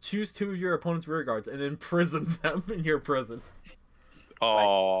 Choose 2 of your opponent's rear guards and imprison them in your prison.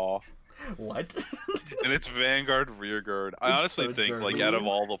 Oh. What? And it's Vanguard, Rearguard. I It's honestly so think, like, dirty. out of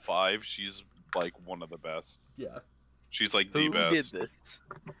all the 5, she's, like, one of the best. Yeah. She's, like, Who the best. did this?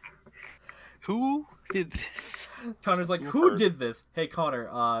 Who did this? Connor's like, who did this? Hey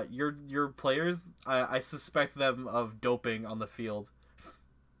Connor, your players, I suspect them of doping on the field.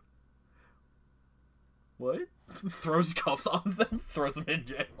 What? Throws cuffs on them, throws them in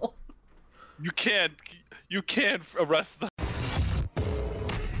jail. You can't arrest them.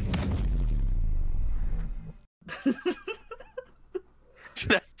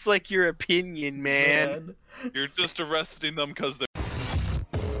 That's like your opinion, man. You're just arresting them because they're...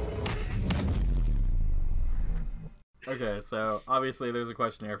 Okay, so obviously there's a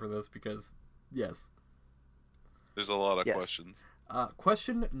questionnaire for this because, yes. There's a lot of questions.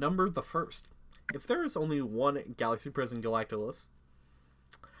 Question number the first. If there is only one Galaxy Prison Galacticus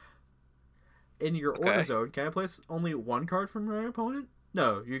in your order zone, can I place only one card from my opponent?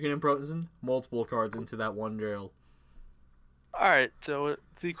 No, you can imprison multiple cards into that one jail. Alright, so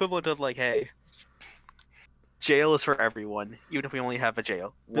it's the equivalent of like, hey, jail is for everyone, even if we only have a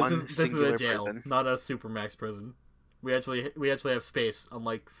jail. This is a jail, prison. Not a supermax prison. We actually have space,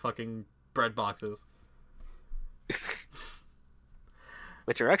 unlike fucking bread boxes.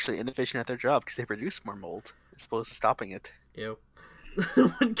 Which are actually inefficient at their job because they produce more mold as opposed to stopping it. Ew.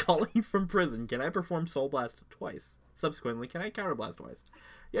 When calling from prison, can I perform Soul Blast twice? Subsequently, can I Counterblast twice?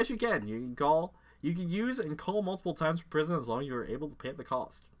 Yes, you can. You can use and call multiple times from prison as long as you are able to pay the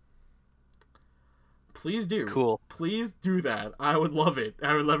cost. Please do. Cool. Please do that. I would love it.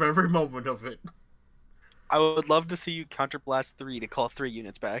 I would love every moment of it. I would love to see you Counterblast 3 to call 3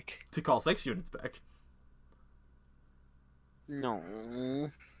 units back. To call 6 units back.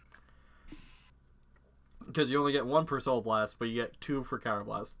 No. Because you only get 1 per Soul Blast, but you get 2 for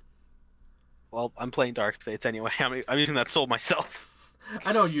Counterblast. Well, I'm playing Dark Fates anyway. I'm using that soul myself.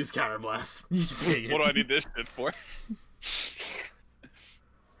 I don't use Counterblast. What do I need this shit for?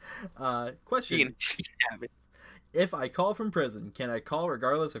 Question. If I call from prison, can I call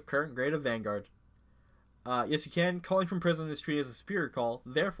regardless of current grade of Vanguard? Yes, you can. Calling from prison is treated as a superior call.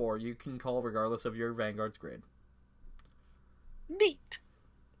 Therefore, you can call regardless of your Vanguard's grade. Neat.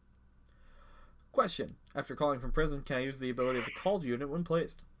 Question. After calling from prison, can I use the ability of the called unit when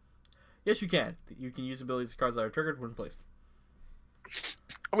placed? Yes, you can. You can use abilities of cards that are triggered when placed.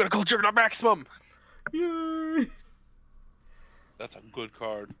 I'm gonna call Juggernaut Maximum! Yay! That's a good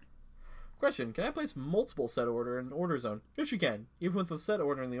card. Question. Can I place multiple set order in order zone? Yes, you can. Even with the set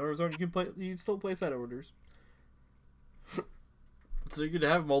order in the order zone, you can still play set orders. So you could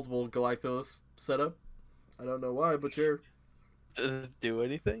have multiple Galacticus set up. I don't know why, but sure. Does it do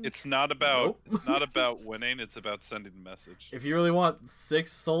anything? It's not about it's not about winning, it's about sending a message. If you really want 6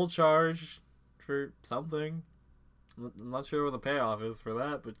 soul charge for something, I'm not sure what the payoff is for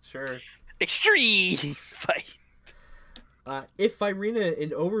that, but sure. Extreme fight. If Irina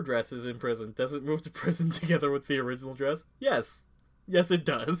in overdress is in prison, does it move to prison together with the original dress? Yes. Yes, it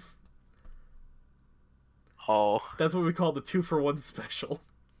does. Oh. That's what we call the 2-for-1 special.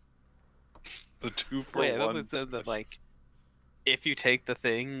 The 2-for-1 Wait, that like, if you take the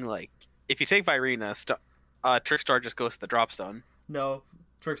thing, like, if you take Virina, Trickstar just goes to the drop stone. No,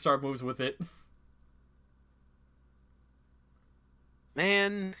 Trickstar moves with it.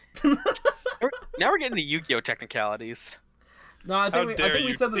 Man. Now we're getting to Yu-Gi-Oh! Technicalities. No, I think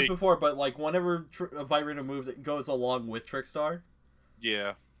we said this before, but like whenever Virina moves, it goes along with Trickstar.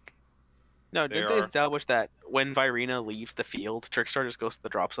 Yeah. No, didn't they establish that when Virina leaves the field, Trickstar just goes to the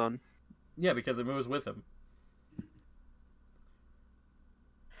drop zone? Yeah, because it moves with him.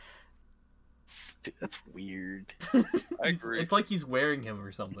 That's weird. I agree. It's like he's wearing him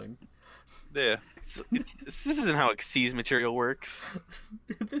or something. Yeah. This isn't how Xyz material works.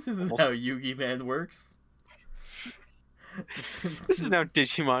 This isn't how Yugi Man works. This is how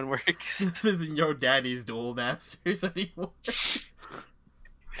Digimon works. This isn't your daddy's Duel Masters anymore. This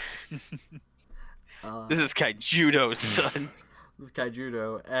is Kaijudo, son. This is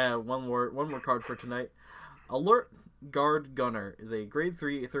Kaijudo. One more card for tonight. Alert Guard Gunner is a grade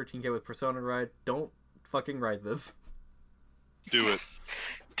 3 13k with Persona Ride. Don't fucking ride this. Do it.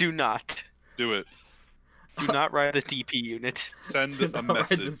 Do not. Do it. Do not ride this DP unit. Send a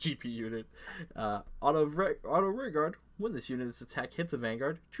message. Ride this DP unit. Auto rear guard. When this unit's attack hits a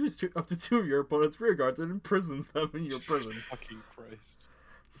Vanguard, choose up to 2 of your opponent's rear guards and imprison them in your prison. Fucking Christ.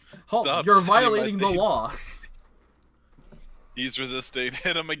 Halt! Stop You're violating the law. He's resisting.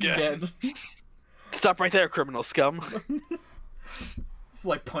 Hit him again. Stop right there, criminal scum. Just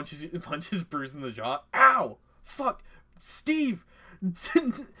like punches Bruce in the jaw. Ow! Fuck! Steve!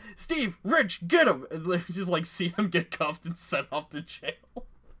 Steve! Rich! Get him! And just like see them get cuffed and sent off to jail.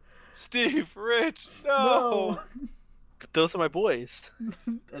 Steve! Rich! No! But those are my boys.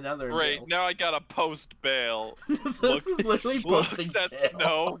 And now they're in Great. jail. Now I gotta post bail. This is literally Looks posting at bail.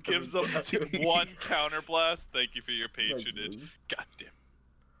 Snow, gives them one counterblast. Thank you for your patronage. Lose. God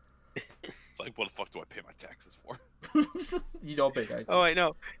damn. It's like, what the fuck do I pay my taxes for? You don't pay taxes. Oh, I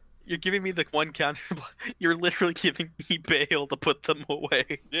know. You're giving me the one counter. You're literally giving me bail to put them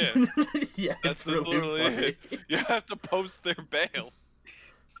away. Yeah, Yeah, that's it's really literally funny. it. You have to post their bail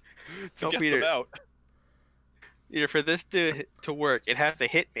to No, get Peter. them out. For this to work, it has to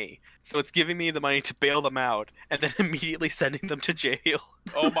hit me. So it's giving me the money to bail them out, and then immediately sending them to jail.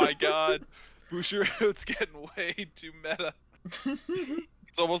 Oh my god. Boucher, it's getting way too meta.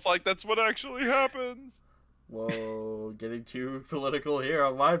 It's almost like that's what actually happens. Whoa, getting too political here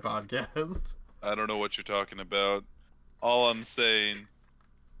on my podcast. I don't know what you're talking about. All I'm saying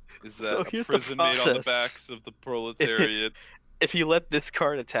is that So a here's the prison made on the process. backs of the proletariat. If you let this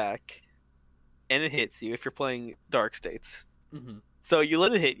card attack, and it hits you, if you're playing Dark States, Mm-hmm. so you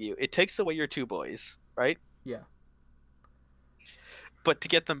let it hit you, it takes away your 2 boys, right? Yeah. But to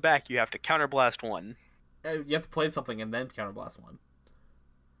get them back, you have to counterblast 1. You have to play something and then counterblast one.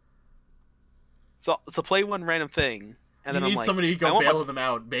 So play one random thing, and then you I'm need like, somebody to I go want my- bail them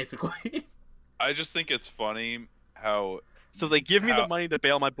out, basically. I just think it's funny how So they give me How- the money to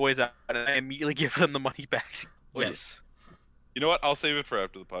bail my boys out, and I immediately give them the money back. To boys. Yes. you know what? I'll save it for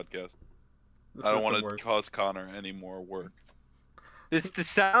after the podcast. The I don't system want to works. cause Connor any more work. This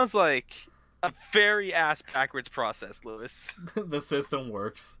sounds like a very ass backwards process, Lewis. The system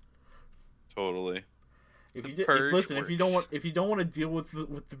works. Totally. If you Purge listen, if you don't want works. to deal with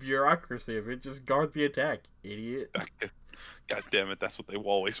the bureaucracy of it, just guard the attack, idiot. God damn it, that's what they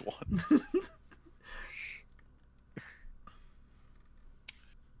always want.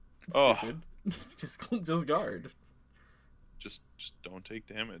 Oh. Stupid. just guard. Just don't take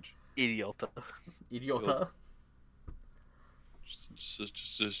damage. Idiota. Idiota.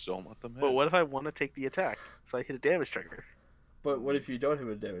 Just don't let them hit. But what if I want to take the attack? So I hit a damage trigger. But what if you don't have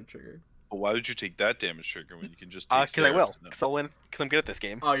a damage trigger? But why would you take that damage trigger when you can just take Because I will. Sarah's? Because I'm good at this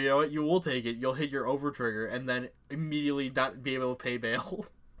game. Oh, you know what? You will take it. You'll hit your over trigger and then immediately not be able to pay bail.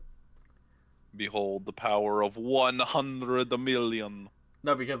 Behold the power of 100 million.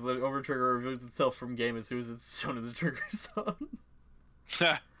 No, because the over trigger removes itself from game as soon as it's shown in the trigger zone.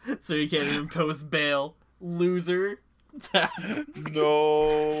 So you can't even post bail. Loser.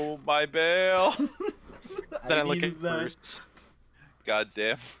 No, my bail. Then I look needed at that. first. God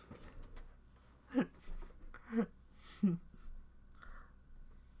damn.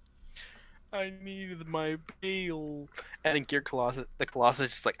 I needed my bail. And then the Colossus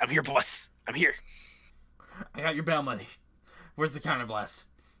is just like, I'm here, boss. I'm here. I got your bail money. Where's the counterblast?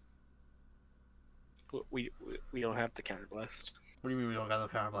 We don't have the counterblast. What do you mean we don't got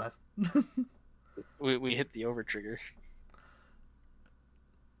the counterblast? We hit the over trigger.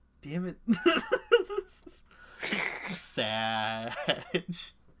 Damn it. Sag.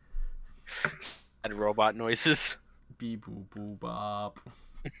 And robot noises. Beep boop boop bop.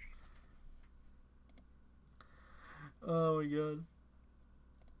 Oh my god.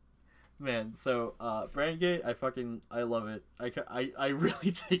 Man, so Brandgate, I love it. I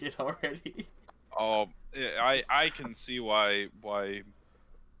really dig it already. Oh, I can see why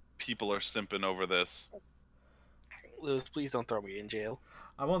people are simping over this. Lewis, please don't throw me in jail.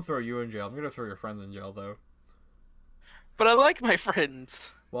 I won't throw you in jail. I'm gonna throw your friends in jail though. But I like my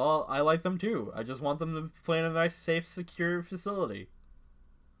friends. Well, I like them too. I just want them to play in a nice, safe, secure facility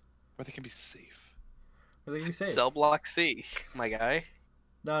Where they can be safe. where they can be safe. Cell block C, my guy.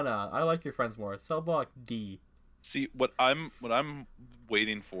 No, I like your friends more. Cell block D. See, what I'm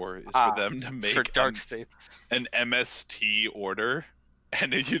waiting for is for them to For make Dark States. an MST order,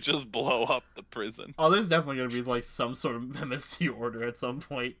 and then you just blow up the prison. Oh, there's definitely gonna be like some sort of MST order at some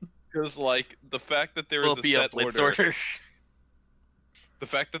point. Because like the fact that there Will is it a be a set blitz order, order? the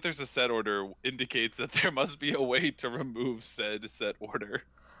fact that there's a set order indicates that there must be a way to remove said set order.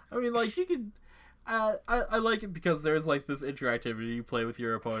 I mean, like you could. I like it because there's like this interactivity you play with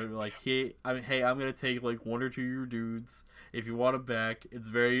your opponent. Like, hey, I'm gonna take like 1 or 2 of your dudes. If you want them back, it's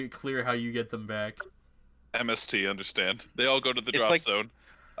very clear how you get them back. MST, understand? They all go to the It's drop like- zone.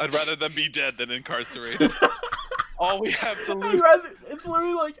 I'd rather them be dead than incarcerated. All we have to lose. It's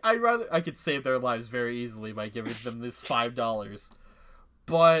literally like I could save their lives very easily by giving them this $5,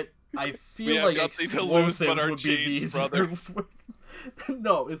 but I We feel have like nothing to lose but explosives our would be chains, the easier.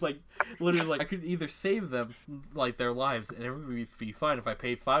 No, it's like literally like I could either save them like their lives and everybody would be fine if I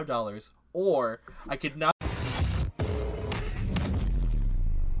paid $5, or I could not.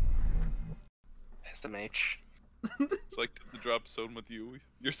 SMH. It's like to the drop zone with you.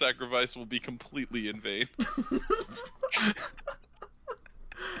 Your sacrifice will be completely in vain.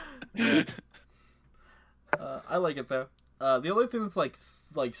 Yeah. I like it though. The only thing that's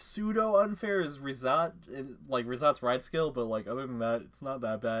like pseudo unfair is Rizat, like Rizat's ride skill, but like other than that, it's not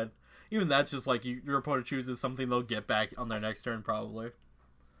that bad. Even that's just like your opponent chooses something they'll get back on their next turn probably.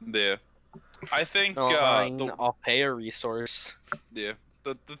 Yeah, I think I'll pay a resource. yeah.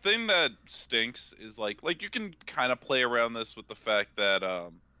 The thing that stinks is like you can kind of play around this with the fact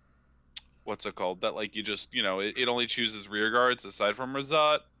that what's it called, that like you just it only chooses rear guards aside from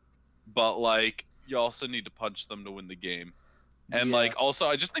Rizat, but like you also need to punch them to win the game. And like also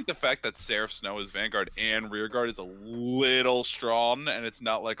I just think the fact that Seraph Snow is Vanguard and rearguard is a little strong, and it's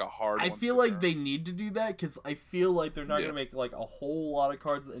not like a hard I one feel to like turn. they need to do that because I feel like they're not gonna make like a whole lot of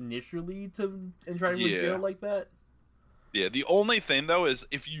cards initially and try to make jail like that. Yeah, the only thing though is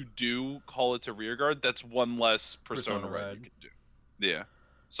if you do call it to rearguard, that's one less Persona Red you can do. Yeah.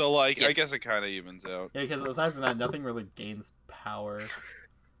 So like I guess it kind of evens out. Yeah, because aside from that, nothing really gains power.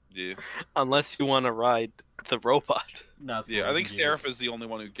 Yeah. Unless you want to ride the robot. No, yeah, I think Seraph is the only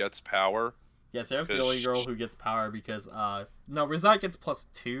one who gets power. Yeah, Seraph's the only girl who gets power because no, Rizat gets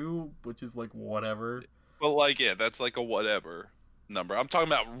 +2, which is like whatever. Well, like that's like a whatever number. I'm talking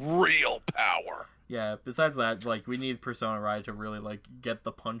about real power. Yeah, besides that, like we need Persona Ride to really like get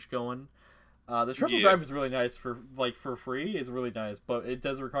the punch going. The triple drive is really nice for free is really nice, but it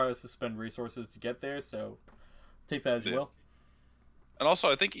does require us to spend resources to get there, so take that as you will. And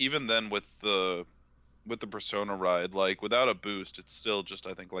also I think even then with the Persona Ride, like without a boost, it's still just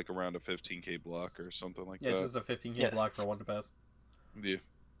I think like around a 15k block or something like that. Yeah, it's just a 15k block for one to pass. Yeah.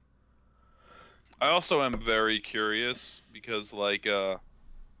 I also am very curious because like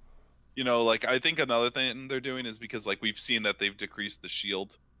like I think another thing they're doing is because like we've seen that they've decreased the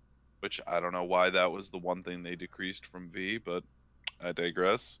shield, which I don't know why that was the one thing they decreased from V, but I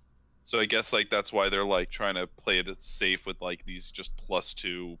digress. So I guess like that's why they're like trying to play it safe with like these just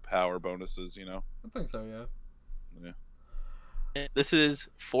 +2 power bonuses, I think so, yeah. Yeah. This is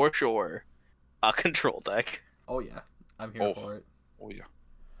for sure a control deck. Oh yeah, I'm here for it. Oh yeah.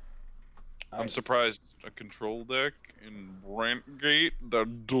 I'm surprised a control deck in Brantgate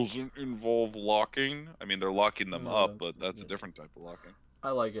that doesn't involve locking. I mean, they're locking them up, but that's a different type of locking.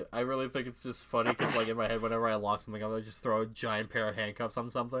 I like it. I really think it's just funny because, like, in my head, whenever I lock something, I'm gonna just throw a giant pair of handcuffs on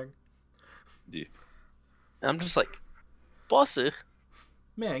something. Yeah. I'm just like, bossy.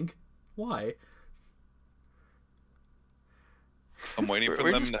 Mang, why? I'm waiting for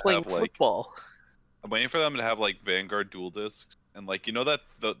We're them just to playing have like. football. I'm waiting for them to have like Vanguard dual discs and like that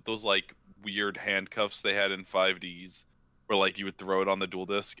those like weird handcuffs they had in 5Ds. Where like you would throw it on the dual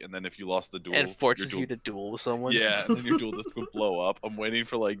disc, and then if you lost the duel, and forces you to duel with someone. Yeah, and then your dual disc would blow up. I'm waiting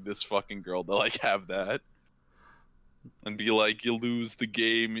for like this fucking girl to like have that, and be like, you lose the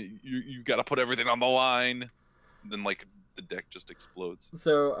game, you gotta put everything on the line, and then like the deck just explodes.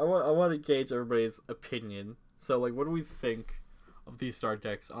 So I want to gauge everybody's opinion. So like, what do we think of these start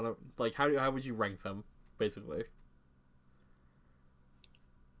decks? On a like, how would you rank them, basically?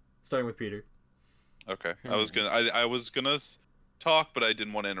 Starting with Peter. Okay, I was gonna talk, but I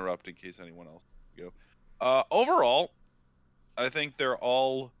didn't want to interrupt in case anyone else go. Overall, I think they're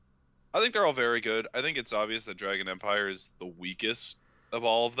all very good. I think it's obvious that Dragon Empire is the weakest of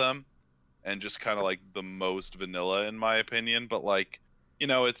all of them, and just kind of like the most vanilla in my opinion. But like,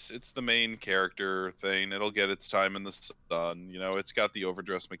 it's the main character thing. It'll get its time in the sun. It's got the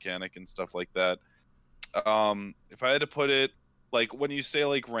overdress mechanic and stuff like that. If I had to put it. Like, when you say,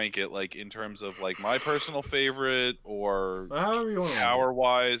 like, rank it, like, in terms of, like, my personal favorite or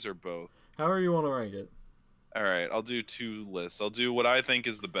power-wise or both? However you want to rank it. All right, I'll do 2 lists. I'll do what I think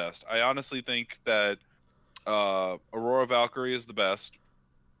is the best. I honestly think that Aurora Valkyrie is the best.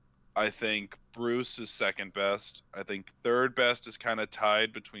 I think Bruce is second best. I think third best is kind of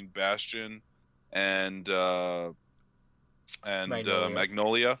tied between Bastion and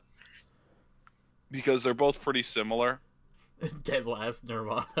Magnolia. Because they're both pretty similar. Dead last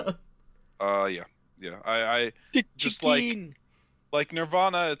Nirvana. Yeah. I just like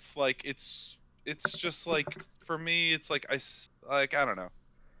Nirvana. It's like it's just like for me. It's like I don't know.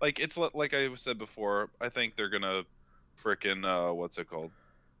 Like it's like I said before. I think they're gonna frickin' what's it called?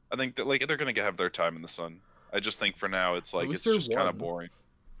 I think that like they're gonna have their time in the sun. I just think for now it's like Booster it's just kind of 1. boring.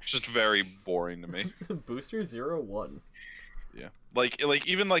 It's just very boring to me. Booster 01. Yeah. Like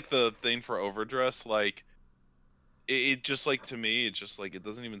even like the thing for overdress like. It just like to me, it's just like it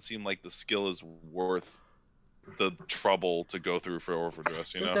doesn't even seem like the skill is worth the trouble to go through for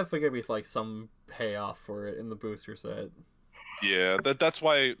overdress. There's definitely gonna be like some payoff for it in the booster set. Yeah, that's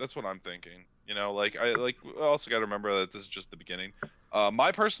what I'm thinking. You know, I also got to remember that this is just the beginning.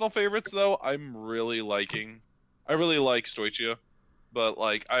 My personal favorites though, I really like Stoichia, but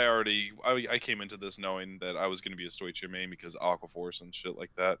like I came into this knowing that I was going to be a Stoichia main because Aquaforce and shit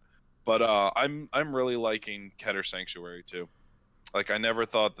like that. But I'm really liking Keter Sanctuary too. Like I never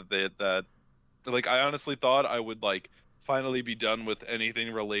thought that like I honestly thought I would like finally be done with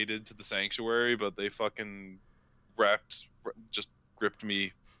anything related to the Sanctuary, but they fucking just gripped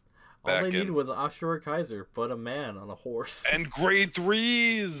me All back they in. needed was Ashura Kaiser, but a man on a horse. And grade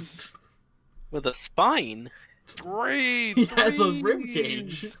 3s! With a spine. Grade He 3s! has a rib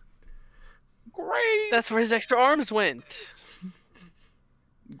cage. Great! That's where his extra arms went.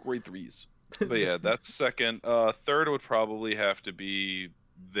 Grade 3s. But yeah, that's second. Third would probably have to be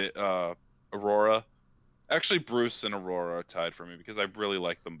the Aurora. Actually, Bruce and Aurora are tied for me because I really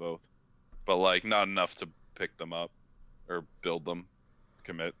like them both. But like not enough to pick them up or build them.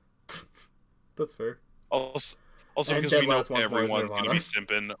 Commit. That's fair. Also And because we know Deadlast wants more everyone's Nirvana. going to be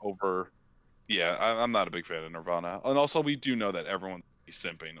simping over. Yeah, I'm not a big fan of Nirvana, and also we do know that everyone's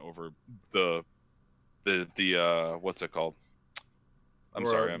simping over the what's it called? I'm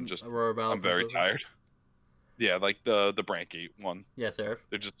sorry, I'm very tired. Yeah, like the Brandgate one. Yeah, Seraph.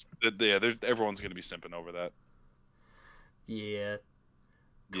 Everyone's going to be simping over that. Yeah.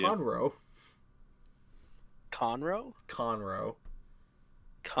 Yeah. Conroe. Conroe? Conroe.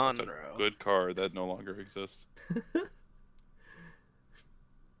 It's a Conroe. good card that no longer exists.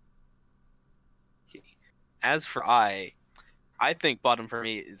 As for I think bottom for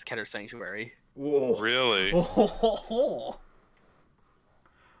me is Keter Sanctuary. Whoa. Really? Oh.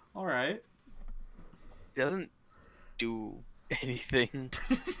 All right. It doesn't do anything.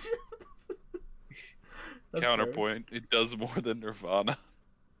 That's Counterpoint, it does more than Nirvana.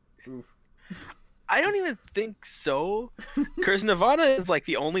 fair. Oof. I don't even think so. Because Nirvana is like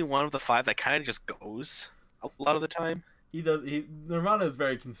the only one of the 5 that kind of just goes a lot of the time. Nirvana is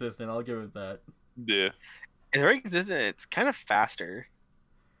very consistent. I'll give it that. Yeah. It's very consistent. It's kind of faster,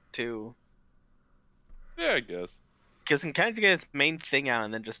 too. Yeah, I guess. Because it can kind of get its main thing out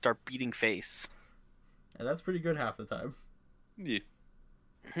and then just start beating face. And that's pretty good half the time. Yeah.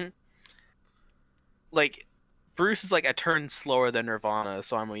 Like, Bruce is like a turn slower than Nirvana,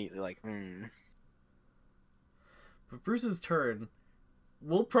 so I'm immediately like, But Bruce's turn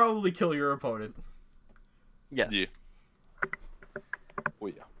will probably kill your opponent. Yes. Yeah. Oh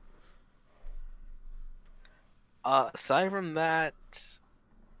yeah. Aside from that,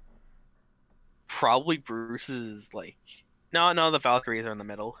 probably Bruce's like, no, the Valkyries are in the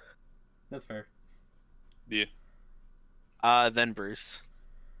middle. That's fair. Yeah. Then Bruce.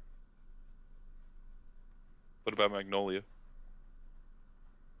 What about Magnolia?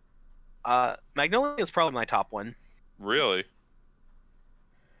 Magnolia is probably my top one. Really?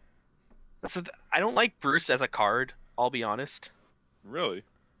 I don't like Bruce as a card, I'll be honest. Really?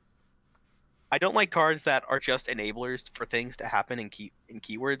 I don't like cards that are just enablers for things to happen in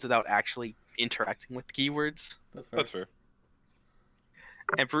keywords without actually interacting with the keywords. That's fair. That's fair.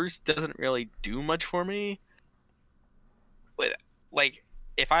 And Bruce doesn't really do much for me. But, like,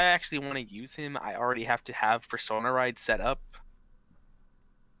 if I actually want to use him, I already have to have Persona Ride set up.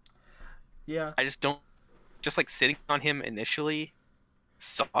 Yeah. I just don't... Just, like, sitting on him initially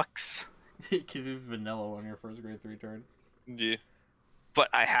sucks. Because he's vanilla on your first grade 3 turn. Yeah. But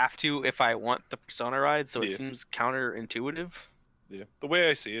I have to if I want the Persona Ride, so it Yeah. seems counterintuitive. Yeah. The way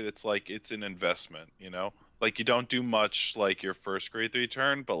I see it, it's like it's an investment, you know? Like you don't do much like your first grade 3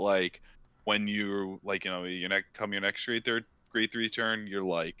 turn, but like when you like, you know, your next grade 3 turn, you're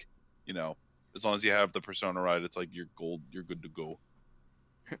like, you know, as long as you have the Persona Ride, it's like you're good to go.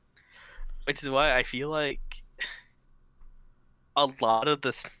 Which is why I feel like a lot of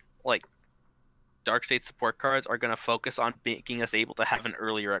this, like, Dark State support cards are going to focus on making us able to have an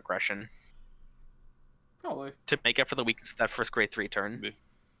earlier aggression Probably. to make up for the weakness of that first grade 3 turn. Yeah.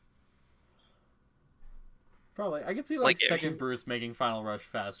 Probably. I could see, Like, second Bruce making Final Rush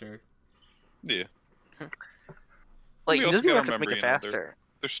faster. Yeah. Like, We he also doesn't even gotta have to make remember, it you know, faster.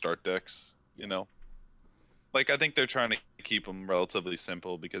 They're start decks, you know? Like I think they're trying to keep them relatively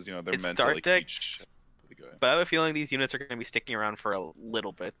simple because, you know, they're It's meant to start like decks, teach. but I have a feeling these units are going to be sticking around for a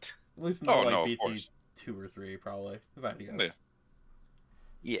little bit. At least until, no, of BT course. 2 or 3, probably. If I had to guess.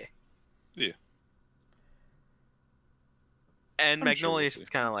 Yeah. Yeah. Yeah. And I'm sure Magnolia we'll is see.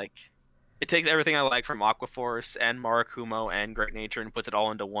 kind of like, it takes everything I like from Aquaforce and Marakumo and Great Nature and puts it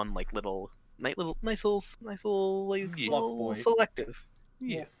all into one like nice little like, Fluff little boy. selective.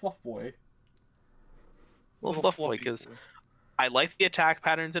 Yeah. Fluff boy. Little fluff boy, fluffy because boy. I like the attack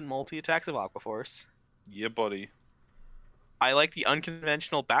patterns and multi attacks of Aquaforce. Yeah, buddy. I like the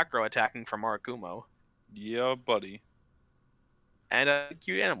unconventional back row attacking from Arakumo. Yeah, buddy. And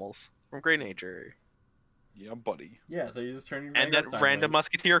cute animals from Grey Nature. Yeah, buddy. Yeah, so you just turn your And that random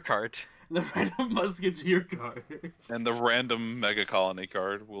Musketeer card. The random Musketeer card. And the random Mega Colony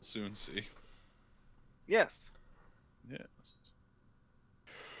card we'll soon see. Yes. Yes.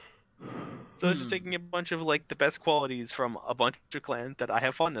 So just taking a bunch of like the best qualities from a bunch of clans that I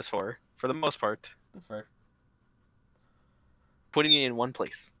have fondness for the most part. That's fair. Putting it in one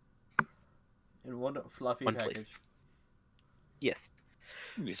place. In one fluffy One package. place. Yes.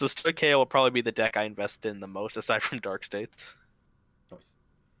 Yeah. So Stoic KO will probably be the deck I invest in the most, aside from Dark States. Nice.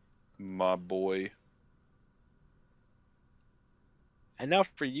 My boy. And now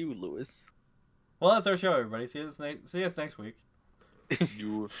for you, Lewis. Well, that's our show, everybody. See us next week.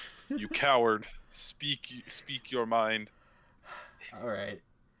 You coward. Speak your mind. All right.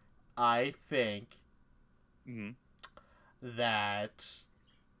 I think Mhm. that.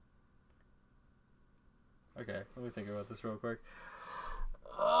 Okay, let me think about this real quick.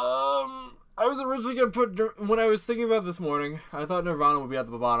 I was originally gonna put, when I was thinking about this morning, I thought Nirvana would be at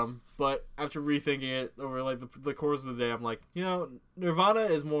the bottom, but after rethinking it over like the course of the day, I'm like, Nirvana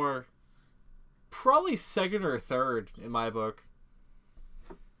is more probably second or third in my book.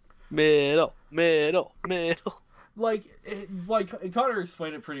 Middle. Like Connor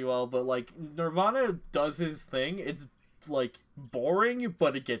explained it pretty well, but like Nirvana does his thing. It's like boring,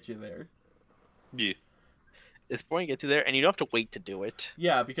 but it gets you there. Yeah. It's boring to get to there, and you don't have to wait to do it.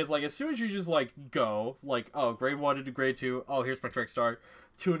 Yeah, because like as soon as you just like go, like, oh, grade 1 into grade 2, oh, here's my Trickstar,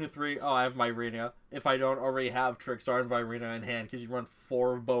 2 into 3, oh, I have my Virina. If I don't already have Trickstar and Virina in hand, because you run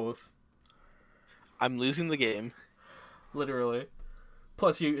 4 of both. I'm losing the game. Literally.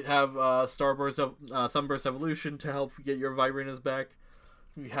 Plus you have Sunburst Evolution to help get your Virinas back.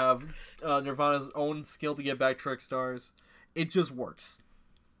 You have Nirvana's own skill to get back Trickstars. It just works.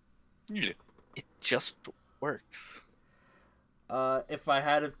 Yeah. It just works. If I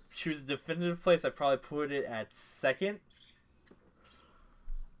had to choose a definitive place, I'd probably put it at second.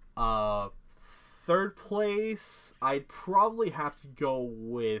 Third place, I'd probably have to go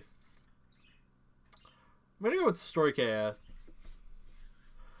with... I'm gonna go with Stoicheia.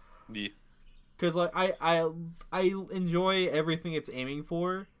 Yeah. Because like I enjoy everything it's aiming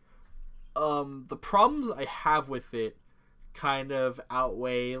for. The problems I have with it kind of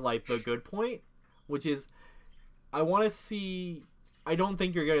outweigh like the good point, which is I want to see. I don't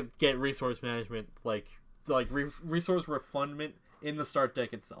think you're gonna get resource management resource refundment in the start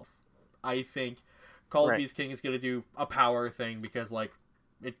deck itself. I think Call of Beast King is gonna do a power thing because like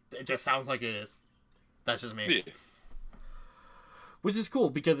it just sounds like it is. That's just me. Yeah. Which is cool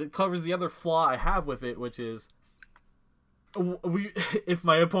because it covers the other flaw I have with it, which is if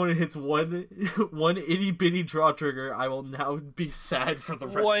my opponent hits one itty bitty draw trigger, I will now be sad for the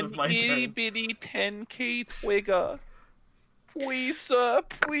rest of my turn. 1 itty bitty 10k Twigger. Please, sir,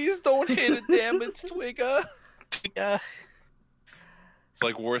 please don't hit a damage Twigger. Yeah. It's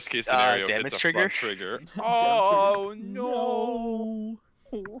like worst case scenario. Damage it's a trigger? front trigger. Oh no.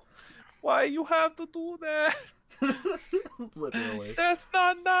 Why you have to do that? Literally. That's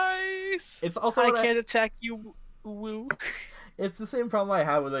not nice. It's also I can't attack you, woo. It's the same problem I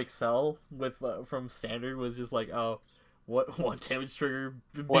had with Excel with from standard was just like, oh, what damage trigger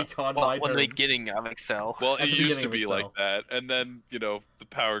becon my turn. When the beginning of Excel. Well, At it the used to beginning be of like Excel. that, and then the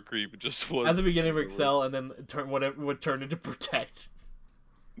power creep just was At the beginning of Excel, and then whatever would turn into protect.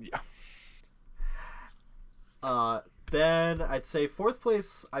 Yeah. Then I'd say fourth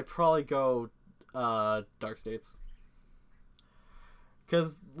place. I'd probably go Dark States.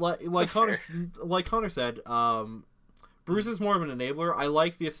 Because like Connor said, Bruce is more of an enabler. I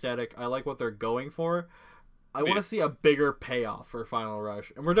like the aesthetic. I like what they're going for. I want to see a bigger payoff for Final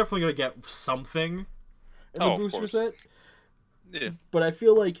Rush, and we're definitely gonna get something in the booster set. Yeah. But I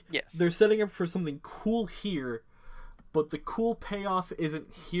feel like Yes. they're setting up for something cool here, but the cool payoff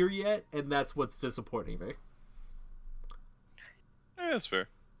isn't here yet, and that's what's disappointing me. Yeah, that's fair.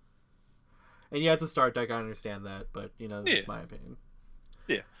 And yeah, it's a start deck, I understand that, but that's my opinion.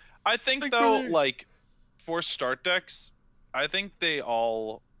 Yeah. I think though, like for start decks, I think they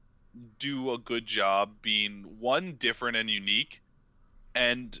all do a good job being one, different and unique,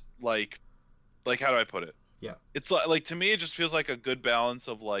 and like how do I put it? Yeah. It's like to me it just feels like a good balance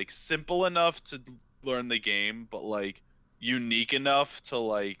of like simple enough to learn the game, but like unique enough to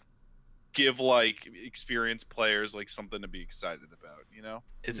like give like experienced players like something to be excited about,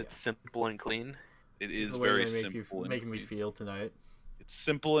 Is it simple and clean? It is The way very they simple and making me clean. feel tonight. It's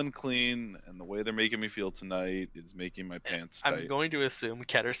simple and clean, and the way they're making me feel tonight is making my pants tight. I'm going to assume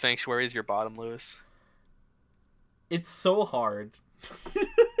Keter Sanctuary is your bottom, Lewis. It's so hard.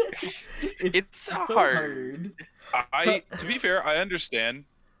 It's so hard. To be fair, I understand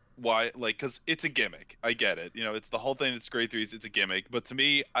why, like, because it's a gimmick. I get it. You know, it's the whole thing. It's grade 3s. It's a gimmick. But to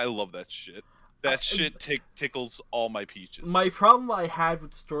me, I love that shit. That shit tickles all my peaches. My problem I had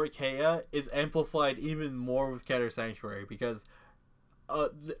with Storykeia is amplified even more with Keter Sanctuary, because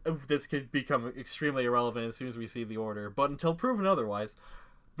this could become extremely irrelevant as soon as we see the order, but until proven otherwise,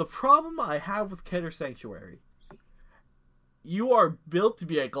 the problem I have with Keter Sanctuary, you are built to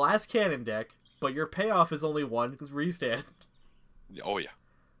be a glass cannon deck, but your payoff is only one restand. Oh yeah.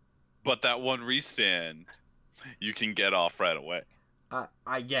 But that one restand, you can get off right away.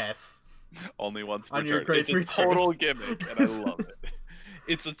 I guess. Only once per On your turn. grade It's a 3 turn. total gimmick, and I love it.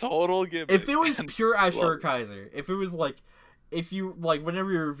 It's a total gimmick. If it was and pure I love Ashura it. Kaiser, if it was like, if you like,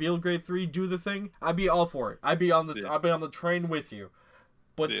 whenever you reveal grade 3, do the thing, I'd be all for it. I'd be on the train with you.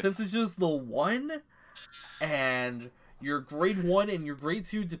 But since it's just the one, and your grade 1 and your grade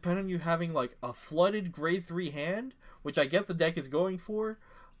 2 depend on you having like a flooded grade 3 hand, which I get the deck is going for,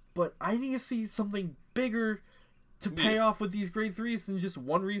 but I need to see something bigger to pay off with these grade 3s than just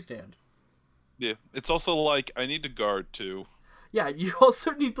one restand. Yeah, it's also like, I need to guard too. Yeah, you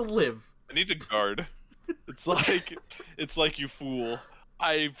also need to live. I need to guard. It's like, you fool.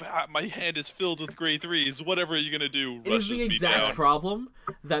 My hand is filled with grade 3s. Whatever are you gonna do? It is the exact problem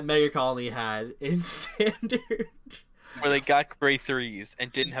that Mega Colony had in Standard. Where they got grade 3s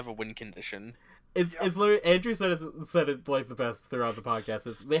and didn't have a win condition. It's literally, Andrew said it like the best throughout the podcast,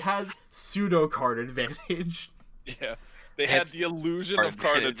 is they had pseudo card advantage. Yeah, they had the illusion of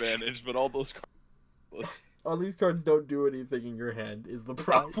card advantage, but all those cards. All these cards don't do anything in your hand is the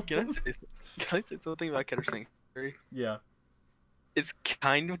problem. Can I say something about Keter Sanctuary? Yeah. It's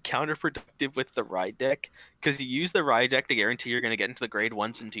kind of counterproductive with the ride deck, because you use the ride deck to guarantee you're going to get into the grade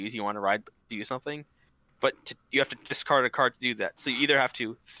 1s and 2s you want to do something, but you have to discard a card to do that. So you either have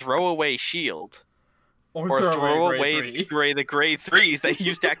to throw away Shield, or throw away the grade 3s that you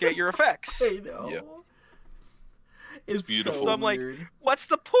use to activate your effects. I know. Yep. It's beautiful. So I'm weird. like, what's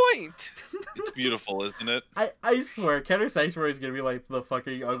the point? It's beautiful, isn't it? I swear, Keter Sanctuary is going to be like the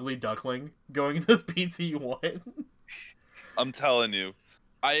fucking ugly duckling going to PT1. I'm telling you.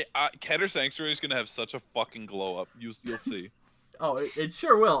 Keter Sanctuary is going to have such a fucking glow up. You'll see. Oh, it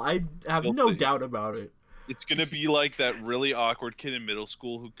sure will. I have no doubt about it. It's going to be like that really awkward kid in middle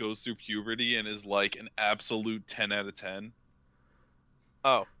school who goes through puberty and is like an absolute 10 out of 10.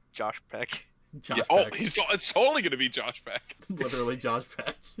 Oh, Josh Peck. Josh Peck. Peck. It's totally going to be Josh Peck. Literally Josh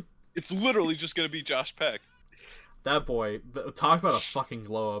Peck. It's literally just going to be Josh Peck. That boy, talk about a fucking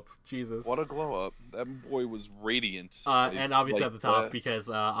glow up. Jesus. What a glow up. That boy was radiant. And obviously at the top, because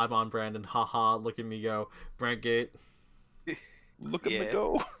I'm on Brandon. Haha, look at me go. Brandgate. Look at me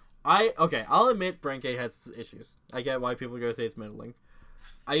go. I'll admit Brandgate has issues. I get why people go say it's middling.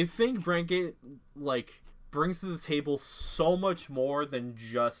 I think Brandgate, like, brings to the table so much more than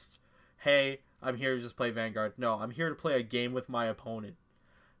just, hey, I'm here to just play Vanguard. No, I'm here to play a game with my opponent.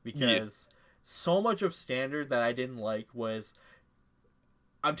 Because so much of Standard that I didn't like was,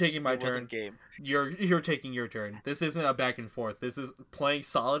 I'm taking my turn. Game. You're taking your turn. This isn't a back and forth. This is playing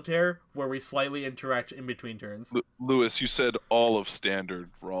Solitaire where we slightly interact in between turns. Lewis, you said all of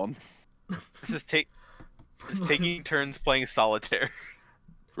Standard wrong. This is taking turns playing Solitaire.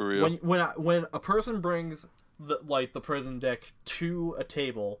 For real. When a person brings the prison deck to a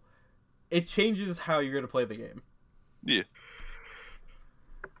table, it changes how you're going to play the game. Yeah.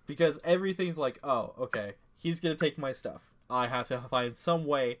 Because everything's like, oh, okay, he's going to take my stuff. I have to find some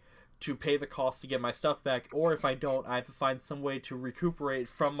way to pay the cost to get my stuff back, or if I don't, I have to find some way to recuperate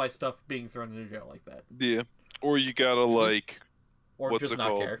from my stuff being thrown into jail like that. Yeah. Or you gotta, like... Or what's just it not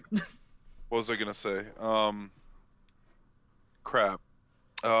called? care. What was I gonna say? Crap.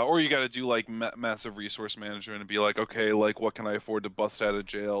 Or you gotta do, like, massive resource management and be like, okay, like, what can I afford to bust out of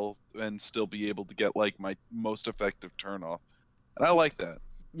jail and still be able to get, like, my most effective turn off? And I like that.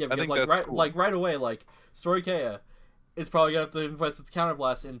 Yeah, because, I think like, that's cool. right away, like, Storykeia is probably going to have to invest its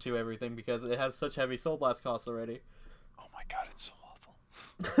Counterblast into everything because it has such heavy Soul Blast costs already. Oh my god, it's so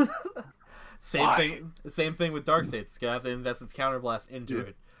awful. Same thing with Darkseid. It's going to have to invest its Counterblast into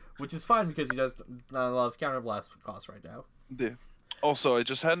it, which is fine because he does not a lot of Counterblast costs right now. Yeah. Also, I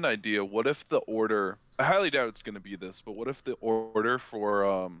just had an idea. What if the order... I highly doubt it's going to be this, but what if the order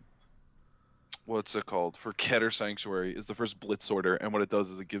for... what's it called? For Keter Sanctuary is the first Blitz order, and what it does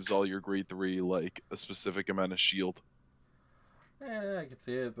is it gives all your grade 3, like, a specific amount of shield. I can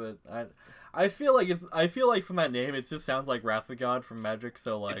see it, but I feel like from that name, it just sounds like Wrath of God from Magic,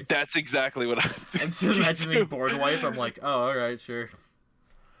 so, like... That's exactly what I'm thinking. I'm just imagining Board Wipe, I'm like, oh, alright, sure.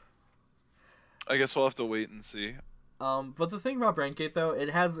 I guess we'll have to wait and see. But the thing about BrainGate, though, it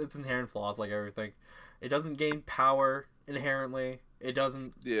has its inherent flaws, like everything. It doesn't gain power inherently. It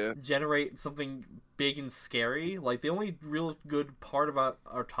doesn't generate something big and scary. Like, the only real good part about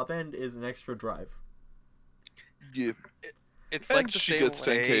our top end is an extra drive. Yeah. It's and like the she same gets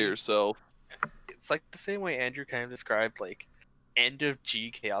 10k herself. It's like the same way Andrew kind of described, like, end of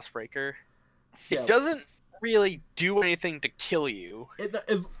G Chaos Breaker. Yeah. It doesn't really do anything to kill you.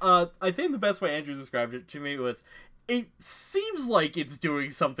 I think the best way Andrew described it to me was, it seems like it's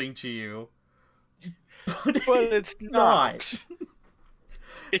doing something to you, but it's not.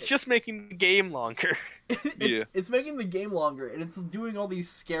 It's just making the game longer. It's making the game longer, and it's doing all these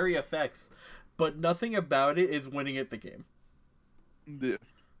scary effects, but nothing about it is winning at the game. Yeah.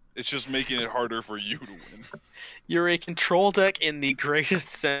 It's just making it harder for you to win. You're a control deck in the greatest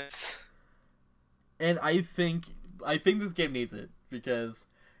sense. And I think this game needs it, because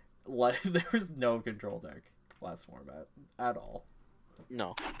there was no control deck last format at all.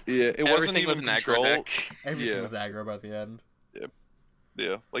 No. Yeah, it wasn't even an control. aggro deck. Everything was aggro by the end.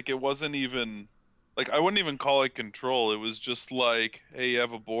 Yeah, like it wasn't even, like I wouldn't even call it control. It was just like, hey, you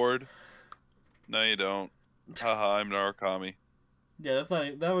have a board? No, you don't. Haha, I'm Narukami. Yeah,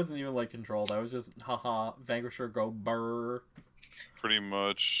 that wasn't even like control. That was just haha, Vanquisher go burr. Pretty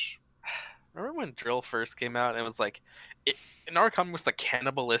much. Remember when Drill first came out and it was like, Narukami was the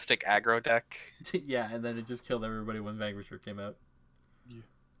cannibalistic aggro deck? Yeah, and then it just killed everybody when Vanquisher came out.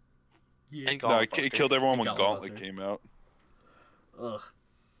 Yeah. And No, it Gauntlet killed everyone when Gauntlet Gauntlet came out. Ugh.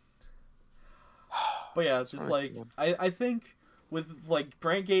 But yeah, it's just like, I think with like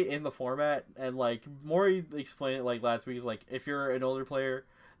BrainGate in the format, and like Maury explained it like last week, is like, if you're an older player,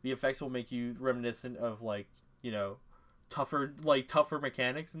 the effects will make you reminiscent of like, you know, tougher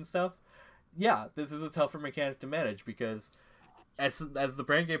mechanics and stuff. Yeah, this is a tougher mechanic to manage, because as the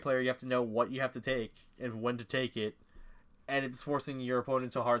BrainGate player, you have to know what you have to take and when to take it, and it's forcing your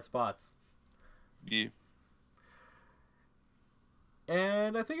opponent to hard spots. Yeah.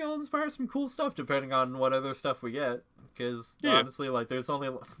 And I think it'll inspire some cool stuff depending on what other stuff we get. Because honestly, like,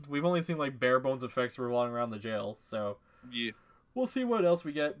 we've only seen like bare bones effects revolving around the jail, so we'll see what else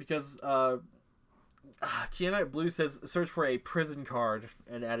we get. Because Kyanite Blue says search for a prison card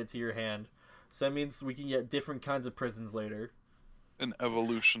and add it to your hand, so that means we can get different kinds of prisons later. An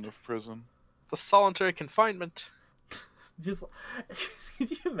evolution of prison. The solitary confinement. Just could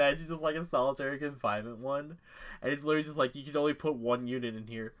you imagine just like a solitary confinement one, and it's literally just like you can only put one unit in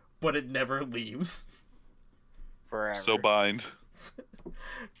here, but it never leaves forever. So bind.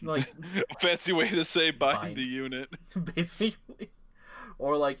 Like a fancy way to say bind the unit, basically.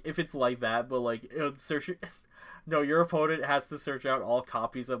 Or like if it's like that, but like it would search it. No, your opponent has to search out all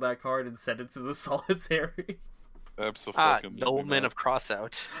copies of that card and send it to the solitary. Absolutely. Nobleman of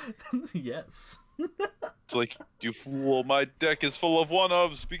Crossout. Yes. It's like, you fool, my deck is full of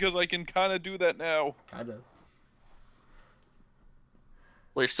one-ofs because I can kind of do that now. Kind of.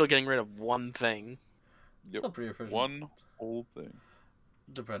 Well, you're still getting rid of one thing. Yep. Still pretty efficient. One whole thing.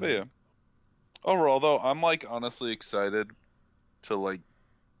 Depending. But yeah. Overall, though, I'm like honestly excited to like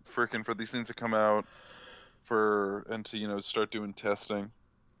freaking for these things to come out and to start doing testing.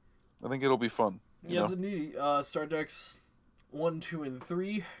 I think it'll be fun. Yes, indeed. Star Decks 1, 2, and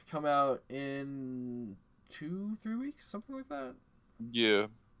 3 come out in 2-3 weeks, something like that. Yeah,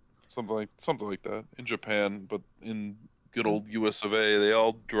 something like that in Japan, but in good old US of A, they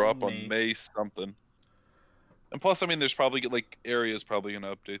all drop on May something. And plus, I mean, there's probably like areas probably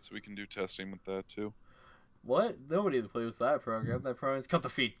gonna update, so we can do testing with that too. What? Nobody plays that program. That program is cut the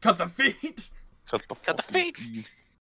feed. Cut the feed. Cut the feed.